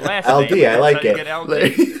from his last LD, name. I and like that's how you it. get LD.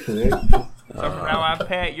 Larry- So from now on,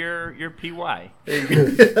 Pat, you're PY.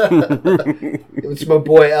 It's my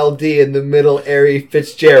boy LD in the middle, Arry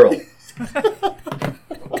Fitzgerald.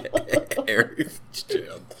 Arry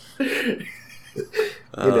Fitzgerald. You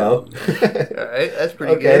know. All right, that's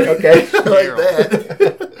pretty Okay, good. okay. I like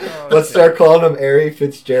that. Let's start calling him Arry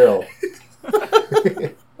Fitzgerald.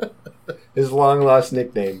 His long lost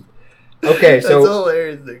nickname. Okay, That's so a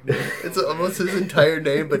hilarious nickname. It's almost his entire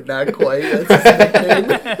name, but not quite. That's his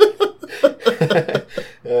nickname.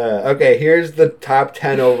 okay, here's the top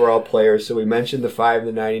 10 overall players. So we mentioned the 5 in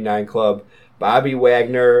the 99 club. Bobby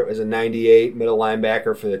Wagner was a 98 middle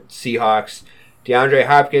linebacker for the Seahawks. DeAndre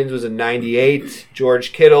Hopkins was a 98.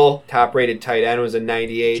 George Kittle, top-rated tight end, was a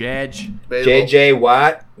 98. Judge. J.J.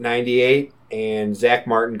 Watt, 98. And Zach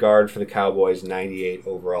Martin, guard for the Cowboys, 98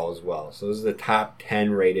 overall as well. So those are the top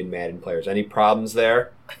 10 rated Madden players. Any problems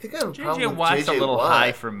there? I think I have a J.J. problem with Watt's J.J. a little Watt.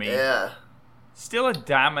 high for me. Yeah. Still a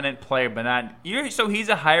dominant player, but not. So he's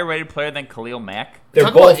a higher rated player than Khalil Mack. They're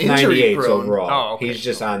Talk both about injury 98s prone. overall. Oh, okay. He's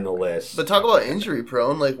just on the list. But talk about injury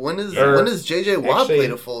prone. Like, when has J.J. Watt Actually,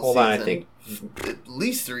 played a full hold season? on, I think. At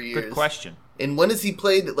least 3 years. Good question. And when has he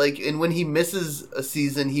played, like, and when he misses a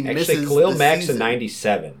season, he Actually, misses Khalil the Mack's season. a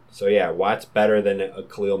 97. So, yeah, Watt's better than a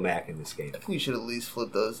Khalil Mack in this game. I think we should at least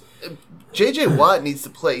flip those. J.J. Watt needs to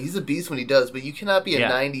play. He's a beast when he does, but you cannot be a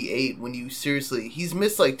 98 when you seriously... He's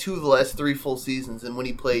missed, like, 2 of the last 3 full seasons, and when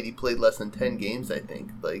he played less than 10 games, I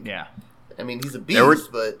think. Like, Yeah. I mean, he's a beast,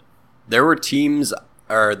 but... There were teams,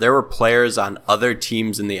 or there were players on other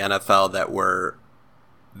teams in the NFL that were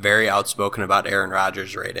very outspoken about Aaron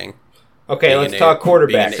Rodgers' rating. Okay, let's talk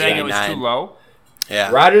quarterbacks. Saying it was 89. too low. Yeah.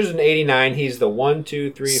 Rodgers an 89. He's the 1,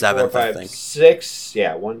 2, 3, 4, Seventh, I 5, think. 6.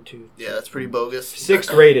 Yeah, 1, 2. Yeah, that's pretty bogus.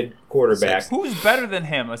 6th rated quarterback. Who's better than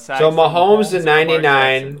him aside So from Mahomes a and Lamar 99,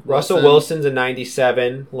 Jackson? Russell Wilson. Wilson's a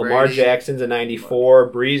 97, Lamar Brady. Jackson's a 94,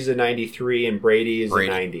 Breeze a 93, and Brady is Brady.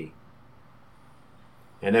 a 90.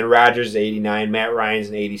 And then Rodgers is 89, Matt Ryan's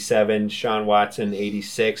an 87, Sean Watson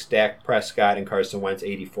 86, Dak Prescott and Carson Wentz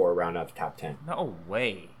 84, round out the top 10. No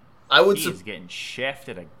way. I would... He's getting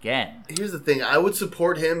shafted again. Here's the thing. I would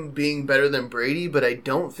support him being better than Brady, but I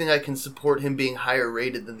don't think I can support him being higher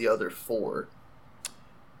rated than the other 4.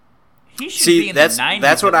 He should See, be in that's- the 90s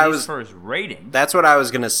that's what at I least was- for his rating. That's what I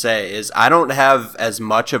was going to say, is I don't have as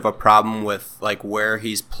much of a problem with like where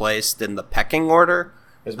he's placed in the pecking order.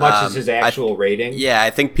 As much as his actual rating. Yeah,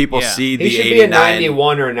 I think people Yeah. see He the should be a 89.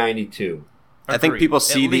 91 or a 92. I think Agreed. people At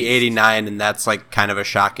see the least. 89, and that's like kind of a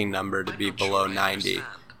shocking number to be below 90.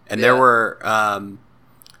 And Yeah. there were,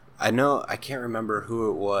 I can't remember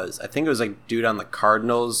who it was. I think it was like dude on the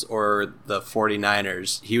Cardinals or the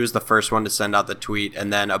 49ers. He was the first one to send out the tweet,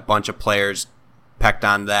 and then a bunch of players pecked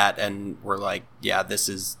on that and were like, "Yeah, this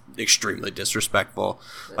is extremely disrespectful."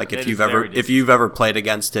 Like It if is you've ever played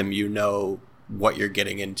against him, you know what you're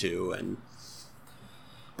getting into. And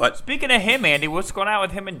but Speaking of him, Andy, what's going on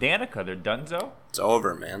with him and Danica? They're donezo? it's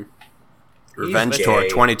over, man. Revenge gay. tour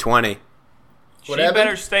 2020. She What happened?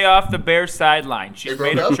 better stay off the Bears sideline. She's They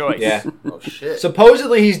made broke her up? choice. Yeah. Oh shit.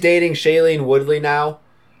 Supposedly he's dating Shailene Woodley now.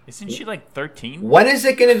 Isn't she like 13? When is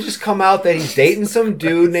it going to just come out that he's dating some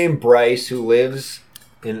dude named Bryce who lives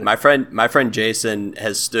in... My friend Jason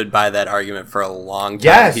has stood by that argument for a long time.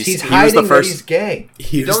 Yes, he's hiding that he's gay.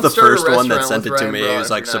 He was Don't the start a first one that restaurant sent it with to Ryan me. He Braun was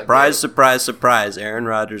if like, you're not surprise, gay. surprise, surprise. Aaron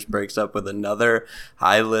Rodgers breaks up with another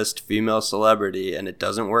high-list female celebrity, and it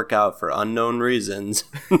doesn't work out for unknown reasons.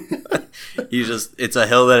 It's a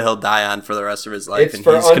hill that he'll die on for the rest of his life, It's and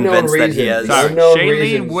for he's unknown convinced that he reasons. has... Sorry. Sorry, Unknown Shailene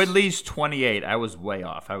reasons. Woodley's 28. I was way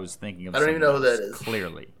off. I was thinking of I don't even know who someone that else, is.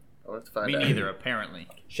 Clearly. I'll have to find Me out. neither, apparently.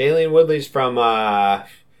 Shailene Woodley's from...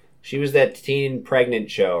 she was that teen pregnant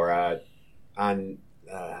show on...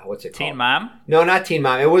 what's it called? Teen Mom? No, not Teen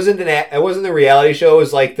Mom. It wasn't the reality show. It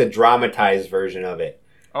was like the dramatized version of it.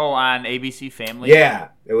 Oh, on ABC Family? Yeah.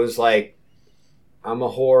 It was like, I'm a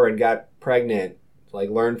whore and got pregnant. Like,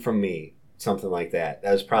 learn from me. Something like that.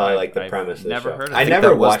 That was probably like the I've premise of the never show. heard of I it. I think never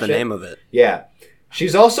that was watched the it. name of it. Yeah.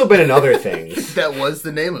 She's also been in other things. That was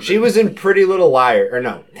the name of it. She was in Pretty Little Liar. Or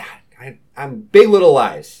no. I'm Big Little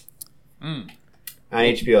Lies. Mm. On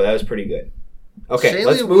HBO. That was pretty good. Okay,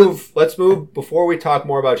 Shailene let's move before we talk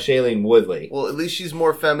more about Shailene Woodley. Well, at least she's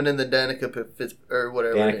more feminine than Danica Fitz or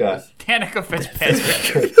whatever. her name Danica. is. Danica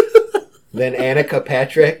Fitzpatrick. Then Annika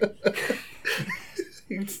Patrick.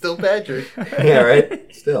 It's still Patrick. Yeah,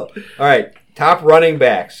 right? Still. All right. Top running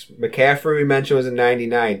backs. McCaffrey, we mentioned, was a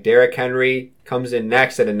 99. Derrick Henry comes in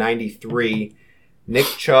next at a 93. Nick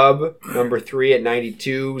Chubb, number 3 at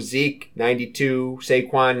 92. Zeke, 92.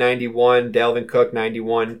 Saquon, 91. Dalvin Cook,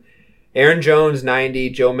 91. Aaron Jones, 90.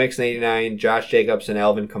 Joe Mixon, 89. Josh Jacobs and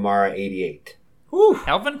Alvin Kamara, 88.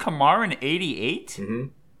 Alvin Kamara in 88? Mm-hmm.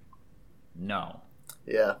 No.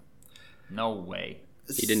 Yeah. No way.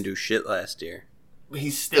 He didn't do shit last year.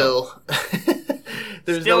 He's still.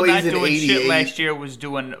 There's Still no not he's in doing 88. shit last year. Was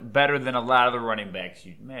doing better than a lot of the running backs.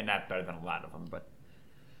 Not better than a lot of them, but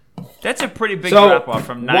that's a pretty big So, drop off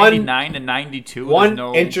from 99 to 92. One There's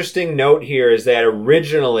no... interesting note here is that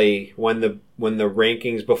originally, when the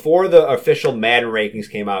rankings, before the official Madden rankings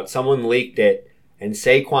came out, someone leaked it, and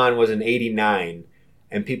Saquon was an 89,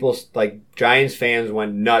 and people, like, Giants fans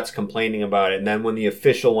went nuts complaining about it, and then when the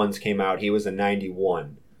official ones came out, he was a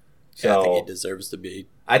 91. So Yeah, I think he deserves to be.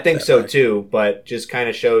 I think that so high. too, but just kind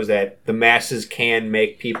of shows that the masses can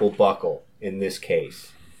make people buckle in this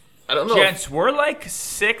case. I don't know. Gents, we're like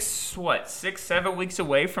 7 weeks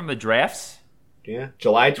away from the drafts. Yeah,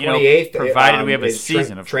 July You know, 28th. provided we have a is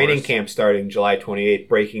season, of training course. camp starting July 28th.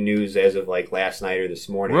 Breaking news as of like last night or this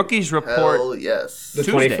morning. Rookies report. Hell yes. The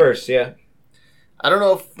Tuesday. 21st, yeah. I don't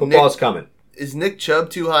know if Football's coming. is Nick Chubb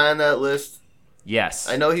too high on that list. Yes.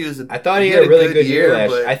 I know he was. I thought he had a really good year last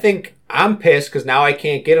year. but I think I'm pissed because now I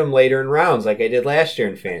can't get him later in rounds like I did last year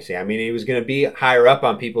in fantasy. I mean, he was going to be higher up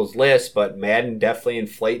on people's lists, but Madden definitely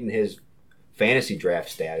inflating his fantasy draft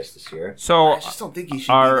status this year. So I just don't think he should.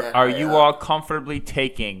 be are that are high you up. all comfortably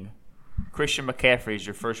taking Christian McCaffrey as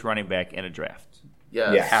your first running back in a draft?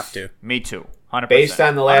 Yes. Yeah. Have to. Me too. 100%. Based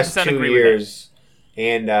on the last 100% 2 agree with that. years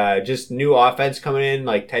and just new offense coming in,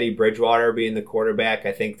 like Teddy Bridgewater being the quarterback,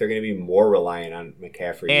 I think they're going to be more reliant on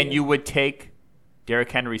McCaffrey. And you would take Derrick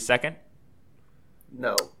Henry second?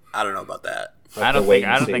 No. I don't know about that. I don't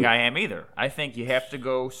think I am either. I think you have to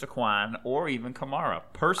go Saquon or even Kamara.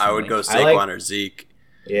 Personally, I would go I Saquon like- or Zeke.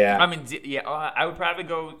 Yeah. I mean, yeah, I would probably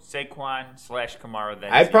go Saquon / Kamara.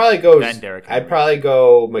 Then I'd probably go. then Derrick Henry. I'd probably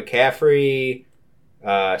go McCaffrey,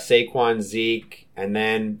 Saquon, Zeke, and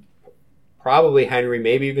then probably Henry.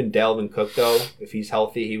 Maybe even Dalvin Cook though, if he's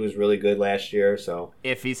healthy. He was really good last year, so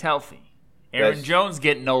if he's healthy. Aaron That's- Jones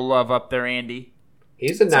getting no love up there, Andy.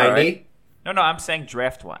 he's a It's all 90. right. No, I'm saying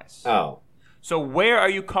draft wise. Oh, So where are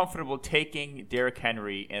you comfortable taking Derrick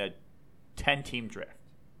Henry in a 10-team draft?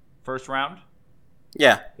 First round?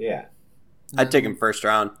 Yeah, yeah. I'd take him first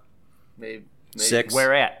round. Maybe. 6,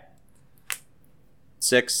 Where at?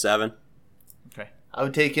 6, 7. Okay. I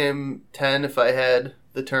would take him 10 if I had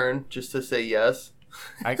the turn, just to say yes.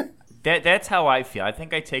 That's how I feel. I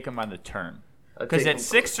think I take him on the turn. I'd 'Cause take at him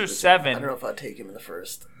 6 or closer to 7 I don't know if I'd take him in the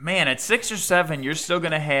first. Man, at 6 or 7, you're still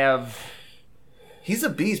going to have... He's a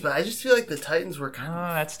beast, but I just feel like the Titans were kind Oh,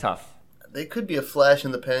 of. that's tough. They could be a flash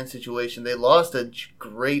in the pan situation. They lost a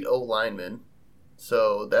great O lineman,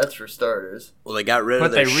 so that's for starters. Well, they got rid But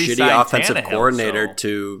of their they shitty re-signed offensive Tannehill, coordinator so-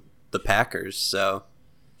 to the Packers, so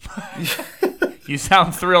You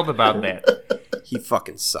sound thrilled about that. he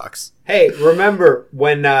fucking sucks. Hey, remember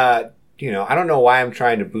when? I don't know why I'm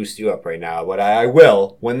trying to boost you up right now, but I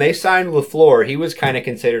will. When they signed LaFleur, he was kind of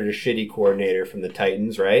considered a shitty coordinator from the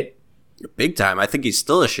Titans, right? Big time. I think he's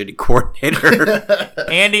still a shitty coordinator.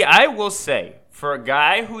 Andy, I will say, For a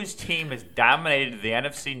guy whose team has dominated the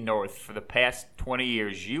NFC North for the past 20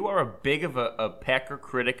 years, you are a big of a Packer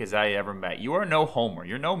critic as I ever met. You are no homer.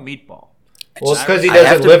 You're no meatball. Well, it's because he I have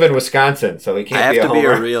doesn't to- live in Wisconsin, so he I can't have be a to be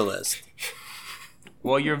homer. a realist.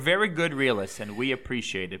 Well, you're a very good realist, and we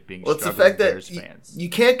appreciate it being Well, it's the struggling fact that Bears fans. you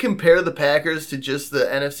can't compare the Packers to just the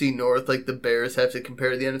NFC North like the Bears have to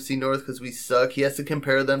compare the NFC North because we suck. He has to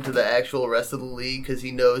compare them to the actual rest of the league because he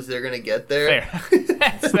knows they're going to get there. Fair.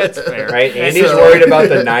 that's fair. Right? That's Andy's So- worried about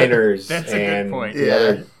the Niners That's a good and point. the Yeah.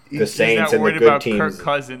 other, the He's Saints He's not and the worried good about teams. Kirk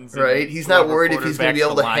Cousins. and Right? He's not whoever worried if he's going to be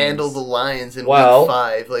able to quarterbacks the handle Lions. the Lions in Well, week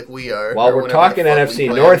 5 like we are. While or we're whenever talking the fuck we NFC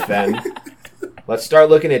play. North, then let's start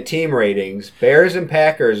looking at team ratings. Bears and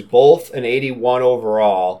Packers both an 81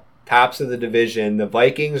 overall, tops of the division. The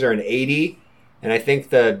Vikings are an 80, and I think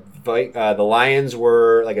the Lions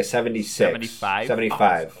were like a 76, 75. 75.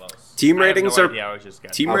 Oh, that's close. Team I have ratings no are idea. I was just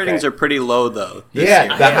guessing. team Okay. ratings are pretty low though. this Yeah,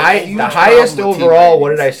 year. the I have a huge the problem highest with team overall. What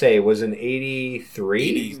did ratings. I say? Was an 83.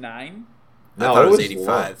 89? I thought it was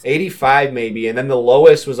 85. 85. 85 maybe, and then the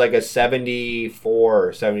lowest was like a 74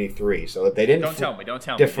 or 73. So they didn't. Don't tell me. Don't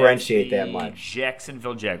tell me. differentiate That's that the much.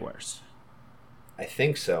 Jacksonville Jaguars. I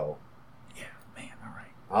think so. Yeah, man. All right.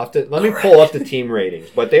 I'll have to let me pull up the team ratings,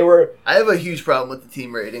 but they were I have a huge problem with the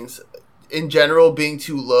team ratings in general being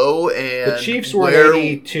too low. And the Chiefs were where- an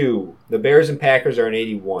 82. The Bears and Packers are an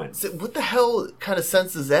 81. So what the hell kind of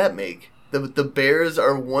sense does that make? The Bears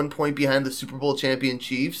are 1 point behind the Super Bowl champion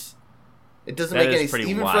Chiefs. It doesn't That make is any pretty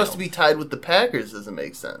sense. Even for us to wild. be tied with the Packers doesn't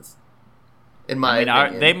make sense. In my I mean, our,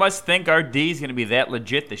 opinion. they must think our D is going to be that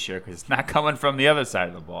legit this year because it's not coming from the other side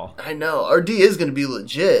of the ball. I know. Our D is going to be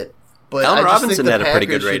legit. But Allen I just Robinson think the had a pretty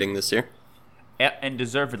Packers good rating this year. And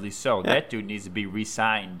deservedly so. That dude needs to be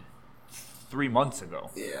re-signed 3 months ago.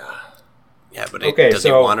 Yeah. Yeah, but Okay, does he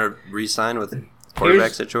so- want to re-sign with quarterback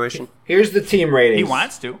Here's- situation? Here's the team ratings. He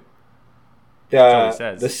wants to. That's what he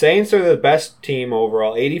says. The Saints are the best team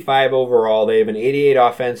overall, 85 overall. They have an 88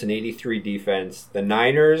 offense and 83 defense. The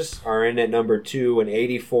Niners are in at number 2, an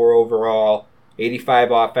 84 overall, 85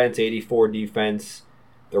 offense, 84 defense.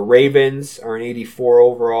 The Ravens are an 84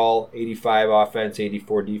 overall, 85 offense,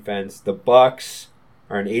 84 defense. The Bucks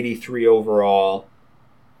are an 83 overall,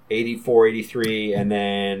 84, 83, and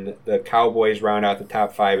then the Cowboys round out the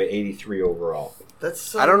top 5 at 83 overall. That's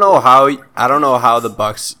so I don't know how the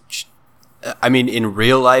Bucks. I mean, in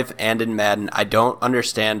real life and in Madden, I don't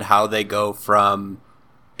understand how they go from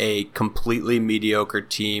a completely mediocre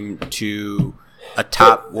team to a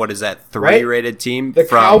top. What is that? 3 Right? rated team The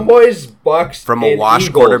from Cowboys, Bucks, from a and washed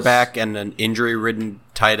Eagles. quarterback and an injury-ridden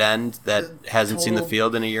tight end that hasn't seen the Total-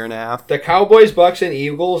 field in a year and a half. The Cowboys, Bucks, and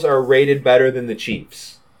Eagles are rated better than the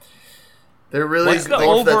Chiefs. They're really What's the going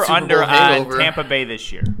for that Super over-under Bowl on hangover. Tampa Bay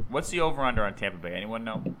this year? What's the over-under on Tampa Bay? Anyone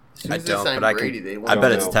know? As soon I as they don't, sign but I Brady, can. they I won't.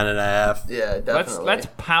 bet it's know. 10.5. Yeah, definitely. Let's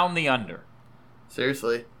pound the under.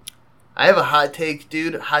 Seriously. I have a hot take,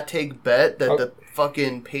 dude. Hot take bet that Oh. the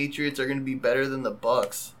fucking Patriots are going to be better than the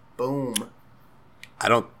Bucks. Boom. I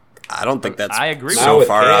don't think that's I agree Not so with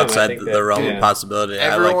far Cam, I outside think the that- realm yeah. of possibility.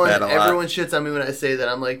 Everyone, I like that a lot. everyone shits on me when I say that.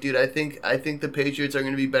 I'm like, dude, I think the Patriots are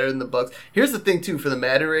going to be better than the Bucks. Here's the thing, too, for the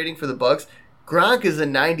Madden rating for the Bucks. Gronk is a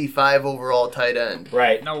 95 overall tight end.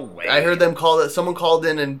 Right. No way. I heard them call it. Someone called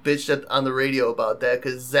in and bitched on the radio about that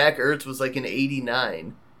because Zach Ertz was like an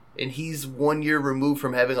 89, and he's 1 year removed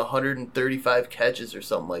from having 135 catches or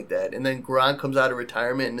something like that. And then Gronk comes out of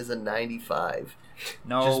retirement and is a 95.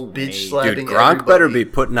 No Just way. bitch slap. Dude, slapping Gronk better everybody. be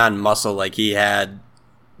putting on muscle like he had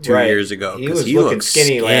 2 Right. years ago. He 'cause was he looking looks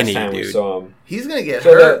skinny last time we dude. saw him. He's gonna get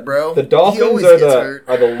So hurt, bro. The He Dolphins always are gets hurt.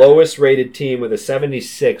 the lowest rated team with a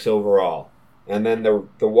 76 overall, and then the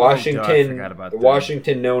I Washington forgot about the them.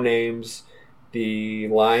 Washington no names, the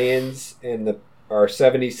Lions and the are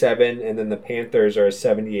 77, and then the Panthers are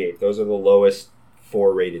 78. Those are the lowest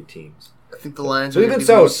 4 rated teams. I think the Lions So are even gonna be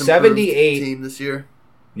so, the most improved 78 team this year.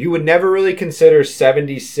 You would never really consider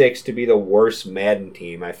 76 to be the worst Madden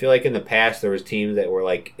team. I feel like in the past there was teams that were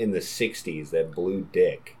like in the 60s that blew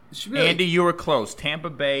dick. It should be like- Andy, you were close. Tampa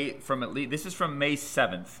Bay from at least this is from May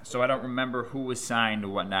 7th, so I don't remember who was signed or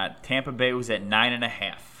whatnot. Tampa Bay was at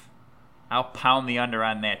 9.5. I'll pound the under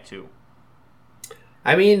on that too.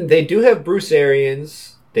 I mean, they do have Bruce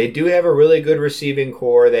Arians. They do have a really good receiving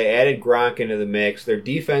core. They added Gronk into the mix. Their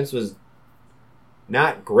defense was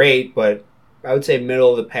not great, but I would say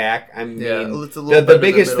middle of the pack. I mean, Yeah, it's a little the better than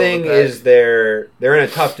biggest middle of thing the pack. is they're in a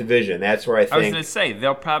tough division. That's where I I was think. going to say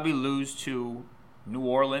they'll probably lose to New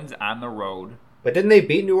Orleans on the road. But didn't they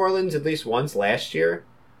beat New Orleans at least once last year?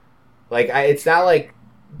 Like, it's not like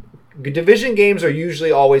division games are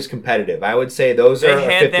usually always competitive. I would say those are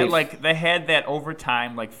they had that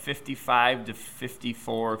overtime 55 to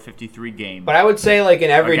 54, 53 game. But I would say in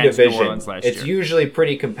every division, it's usually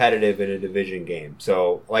pretty competitive in a division game.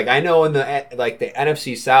 So I know in the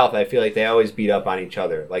NFC South, I feel like they always beat up on each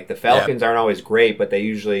other. Like the Falcons aren't always great, but they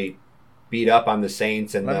usually beat up on the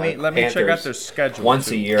Saints and let the me check out their schedule once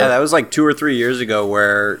a year. Yeah, that was 2 or 3 years ago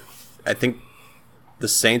where I think the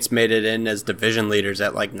Saints made it in as division leaders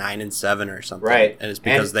at 9-7 or something. Right. And it's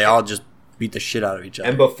because they all just beat the shit out of each other.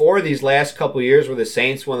 And before these last couple of years where the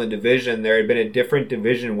Saints won the division, there had been a different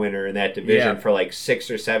division winner in that division for 6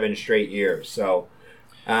 or 7 straight years. So,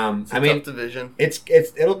 it's a tough division.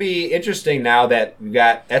 It'll be interesting now that we've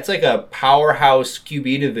got that's like a powerhouse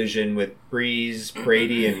QB division with Breeze,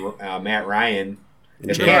 Brady, and Matt Ryan.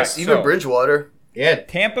 Even Bridgewater. Yeah,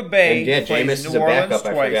 Tampa Bay. And, plays Jameis is New a backup.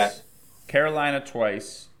 Orleans I forgot. Carolina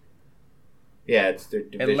twice. Yeah, it's their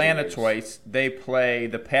division Atlanta years. twice. They play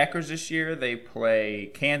the Packers this year. They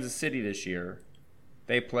play Kansas City this year.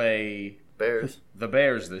 They play the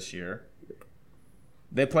Bears this year.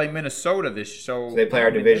 They play Minnesota this year. So they play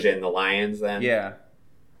our division, the Lions, then? Yeah.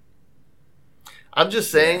 I'm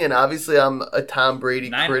just saying, and obviously I'm a Tom Brady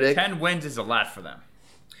critic. 10 wins is a lot for them.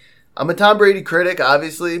 I'm a Tom Brady critic,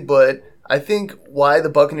 obviously, but I think why the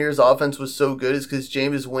Buccaneers offense was so good is because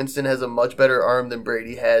Jameis Winston has a much better arm than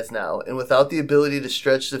Brady has now. And without the ability to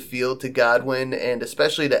stretch the field to Godwin and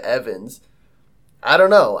especially to Evans, I don't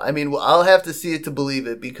know. I mean, I'll have to see it to believe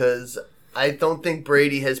it because I don't think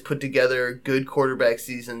Brady has put together good quarterback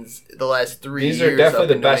seasons the last 3 years. These are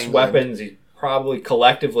definitely the best weapons he probably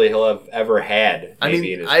collectively he'll have ever had. I mean,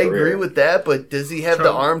 in his I career. agree with that, but does he have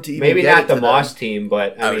the arm to even maybe get not it to the Moss team,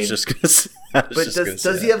 but I was just going to say. But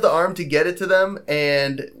does he have the arm to get it to them?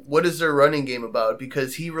 And what is their running game about?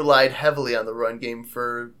 Because he relied heavily on the run game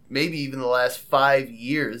for maybe even the last 5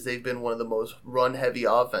 years. They've been one of the most run-heavy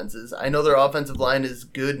offenses. I know their offensive line is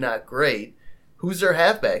good, not great. Who's their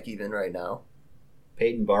halfback even right now?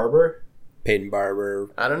 Peyton Barber? I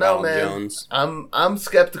don't know, Ronald man. Jones. I'm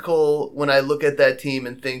skeptical when I look at that team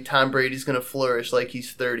and think Tom Brady's going to flourish like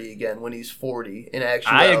he's 30 again when he's 40 in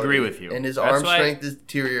actuality. I agree with you. And his arm strength is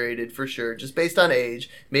deteriorated for sure, just based on age.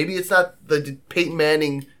 Maybe it's not the Peyton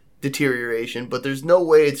Manning deterioration, but there's no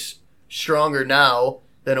way it's stronger now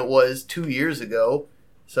than it was 2 years ago.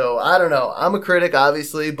 So I don't know. I'm a critic,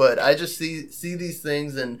 obviously, but I just see these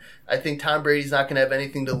things, and I think Tom Brady's not going to have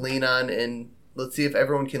anything to lean on, and let's see if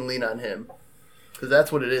everyone can lean on him. Because that's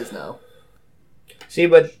what it is now. See,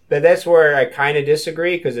 but that's where I kind of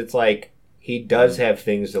disagree, because it's he does have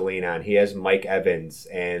things to lean on. He has Mike Evans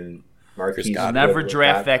and Marquise. Never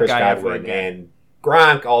draft that guy ever again. And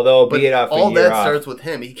Gronk, although be it off a year all that off. starts with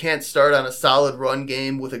him. He can't start on a solid run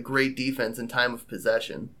game with a great defense in time of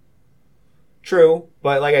possession. True,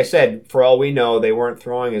 but like I said, for all we know, they weren't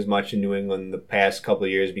throwing as much in New England the past couple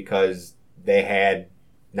of years because they had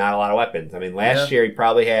not a lot of weapons. I mean, last year he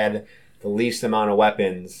probably had the least amount of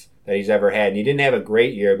weapons that he's ever had. And he didn't have a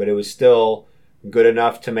great year, but it was still good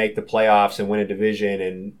enough to make the playoffs and win a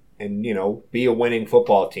division and be a winning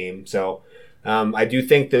football team. So I do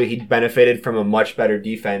think that he benefited from a much better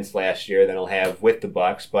defense last year than he'll have with the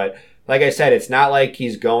Bucs. But like I said, it's not like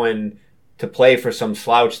he's going to play for some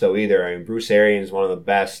slouch, though, either. I mean, Bruce Arians is one of the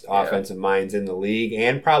best offensive minds in the league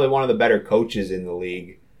and probably one of the better coaches in the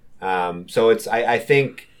league. So I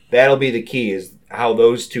think that'll be the key is how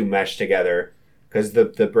those two mesh together, because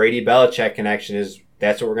the Brady Belichick connection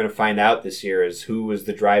that's what we're going to find out this year is who was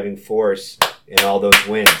the driving force in all those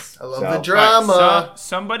wins. I love the drama. Right, so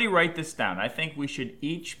somebody write this down. I think we should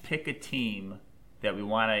each pick a team that we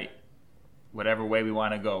want to, whatever way we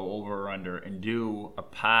want to go, over or under, and do a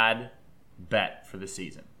pod bet for the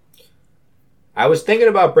season. I was thinking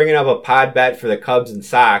about bringing up a pod bet for the Cubs and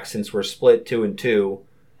Sox since we're split 2-2.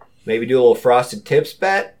 Maybe do a little frosted tips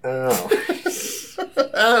bet. I don't know.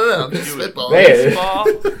 I don't know. I'm just spitballing.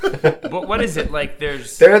 But what is it like?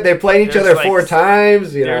 They played each other 4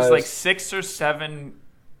 times. There's 6 or 7.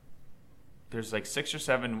 There's 6 or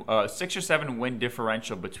 7 win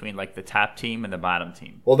differential between the top team and the bottom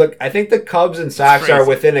team. Well, I think the Cubs and Sox are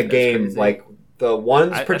within a game. The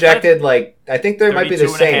ones projected, I think they might be the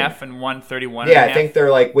same. 32.5 and 131. Yeah, I think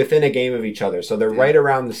they're within a game of each other, so they're right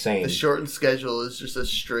around the same. The shortened schedule is just a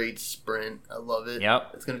straight sprint. I love it.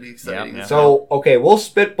 Yep. It's going to be exciting. Yep. So, okay, we'll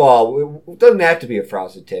spitball. It doesn't have to be a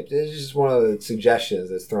frosted tip. It's just one of the suggestions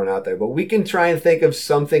that's thrown out there. But we can try and think of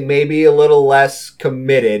something maybe a little less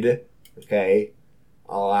committed. Okay,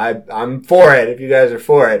 I'm for it if you guys are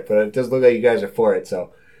for it, but it does look like you guys are for it.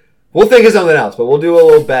 So we'll think of something else. But we'll do a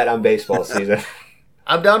little bet on baseball season.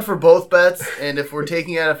 I'm down for both bets, and if we're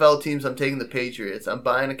taking NFL teams, I'm taking the Patriots. I'm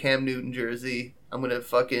buying a Cam Newton jersey. I'm going to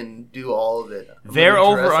fucking do all of it. Their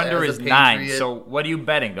over-under is 9, so what are you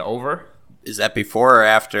betting, the over? Is that before or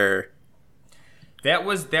after? That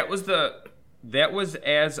was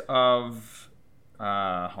as of,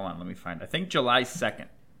 hold on, let me find. I think July 2nd.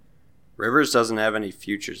 Rivers doesn't have any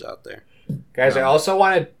futures out there. Guys, I also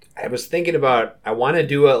want to, I was thinking about, I want to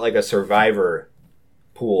do a Survivor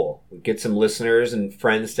pool. We get some listeners and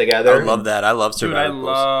friends together. I love that. I love Survivor Dude,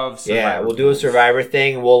 I love Survivor Yeah, we'll do a Survivor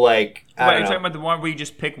thing. We'll What, are you talking about the one where you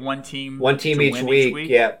just pick one team? one team to each win week.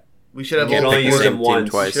 Yeah. We should have You can Old only use Sport. them once.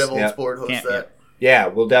 twice. We should have Old Yep. Sport host Can't- that. Yeah,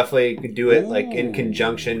 we'll definitely do it in Ooh.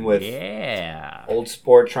 conjunction with Yeah. Old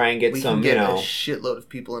Sport. Try and get We some, can get you a know. shitload of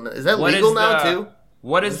people in it. Is that What legal is now, the- too?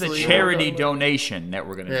 What is the Honestly, charity donation that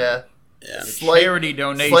we're going to do? Yeah. Yeah. Slight, Charity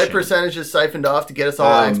donation. slight percentage is siphoned off to get us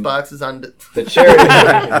all Xboxes on. The charity.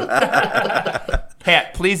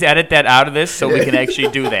 Pat, please edit that out of this so we can actually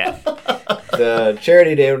do that. The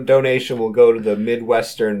charity donation will go to the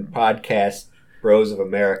Midwestern Podcast Bros of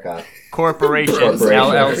America Corporation, Corporation.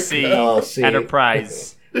 LLC, LLC.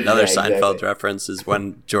 Enterprise. Another Yeah, Seinfeld exactly. reference is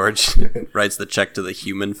when George writes the check to the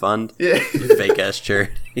Human Fund, Yeah. fake ass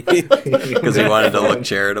charity, because he wanted to look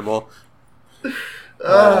charitable.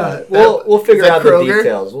 We'll figure is that out the Kroger?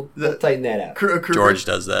 details. We'll tighten that out. Kruger, George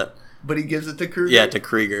does that. but he gives it to Kruger. Yeah, to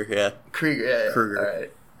Krieger. Yeah, Krieger. Yeah, Kruger. All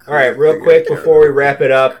right. All right, real quick before we wrap it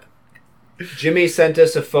up, Jimmy sent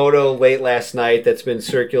us a photo late last night that's been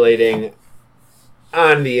circulating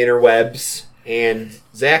on the interwebs, and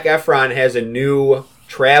Zac Efron has a new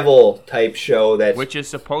travel type show that's Which is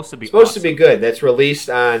supposed to be supposed to be good. That's released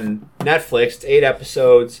on Netflix. It's 8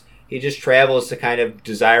 episodes. He just travels to kind of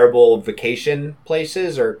desirable vacation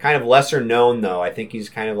places, or kind of lesser known though. I think he's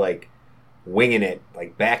kind of like winging it,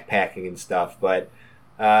 like backpacking and stuff. But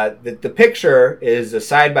the picture is a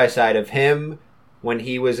side by side of him when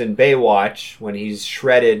he was in Baywatch, when he's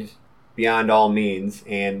shredded beyond all means,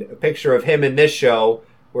 and a picture of him in this show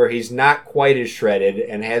where he's not quite as shredded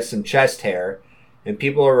and has some chest hair. And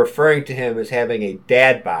people are referring to him as having a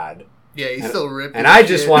dad bod. Yeah, he's still ripped. And I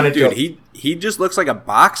just wanted dude, to. he just looks like a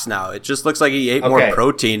box now. It just looks like he ate more Okay.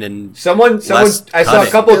 protein and Someone. less I saw a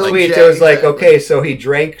cutting. couple of Like tweets. Jack, It was like, exactly. okay, so he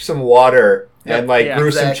drank some water and like yeah,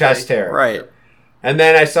 grew some exactly. chest hair. right. And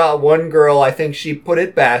then I saw one girl. I think she put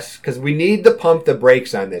it best because we need to pump the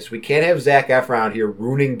brakes on this. We can't have Zac Efron here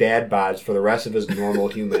ruining dad bods for the rest of us normal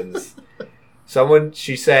humans.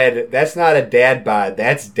 She said, "That's not a dad bod.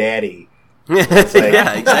 That's daddy."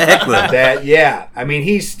 yeah, exactly. Yeah. I mean,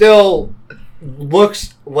 he still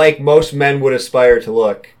looks like most men would aspire to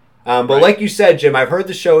look. But Right. like you said, Jim, I've heard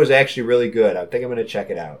the show is actually really good. I think I'm going to check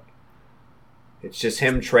it out. It's just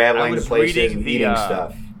him traveling to places and eating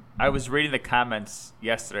stuff. I was reading the comments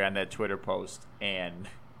yesterday on that Twitter post, and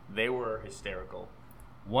they were hysterical.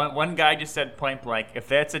 One guy just said point blank, "If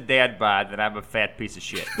that's a dad bod, then I'm a fat piece of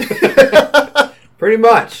shit." Pretty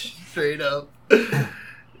much. Straight up.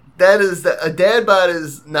 That is a dad bod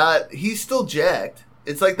is not. He's still jacked.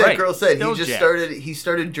 It's like that Right, girl said. still He just jacked.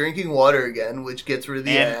 started drinking water again, which gets rid of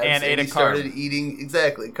the And- abs, and ate a he started carb. eating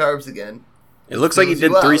carbs again. It looks like he Fills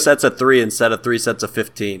did you 3 out. sets of 3 instead of 3 sets of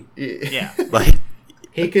 15. Yeah, Like,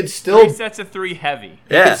 He could 3 still sets of 3 heavy.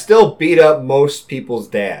 yeah, beat up most people's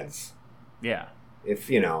dads. Yeah, If,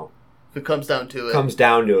 If it comes down to it. comes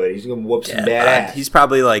down to it. He's going to whoop some yeah, bad ass. he's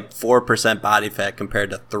probably like 4% body fat compared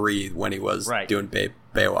to 3 when he was Right. doing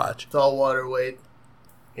Baywatch. It's all water weight.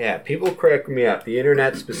 Yeah, people crack me up. The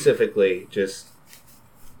internet specifically just...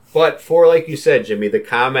 But for, like you said, Jimmy, the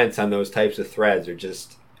comments on those types of threads are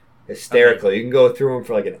just hysterical. You can go through them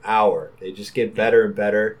for like an hour. They just get better and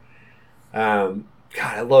better. God,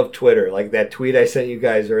 I love Twitter. Like that tweet I sent you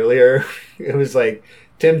guys earlier. It was like,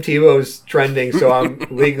 Tim Tebow's trending, so I'm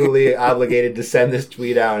legally obligated to send this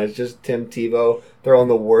tweet out. And it's just Tim Tebow throwing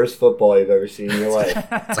the worst football you've ever seen in your life.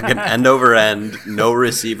 It's like an end over end, no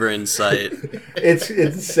receiver in sight. It's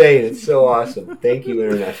insane. It's so awesome. Thank you,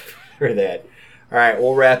 Internet, for that. All right,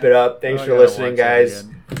 we'll wrap it up. Thanks I for gotta listening, watch that guys.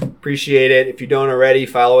 again. Appreciate it. If you don't already,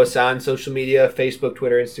 follow us on social media, Facebook,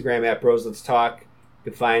 Twitter, Instagram, at Bros Let's Talk.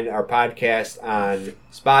 You can find our podcast on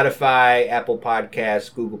Spotify, Apple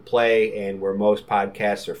Podcasts, Google Play, and where most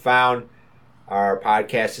podcasts are found. Our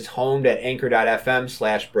podcast is homed at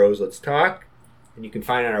anchor.fm/Bros Let's Talk. And you can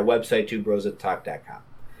find it on our website too, brosletstalk.com.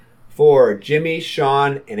 For Jimmy,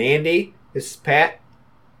 Sean, and Andy, this is Pat.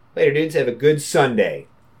 Later, dudes. Have a good Sunday.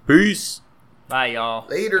 Peace. Bye, y'all.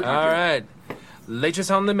 Later. All right.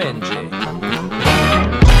 Leches on the menge.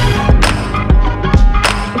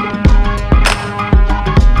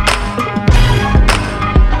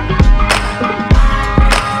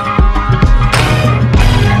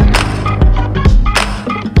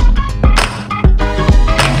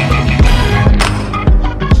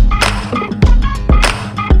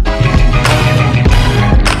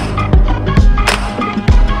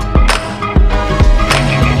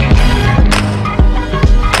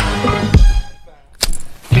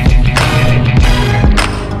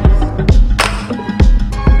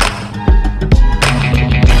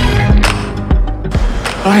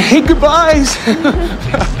 I hate goodbyes.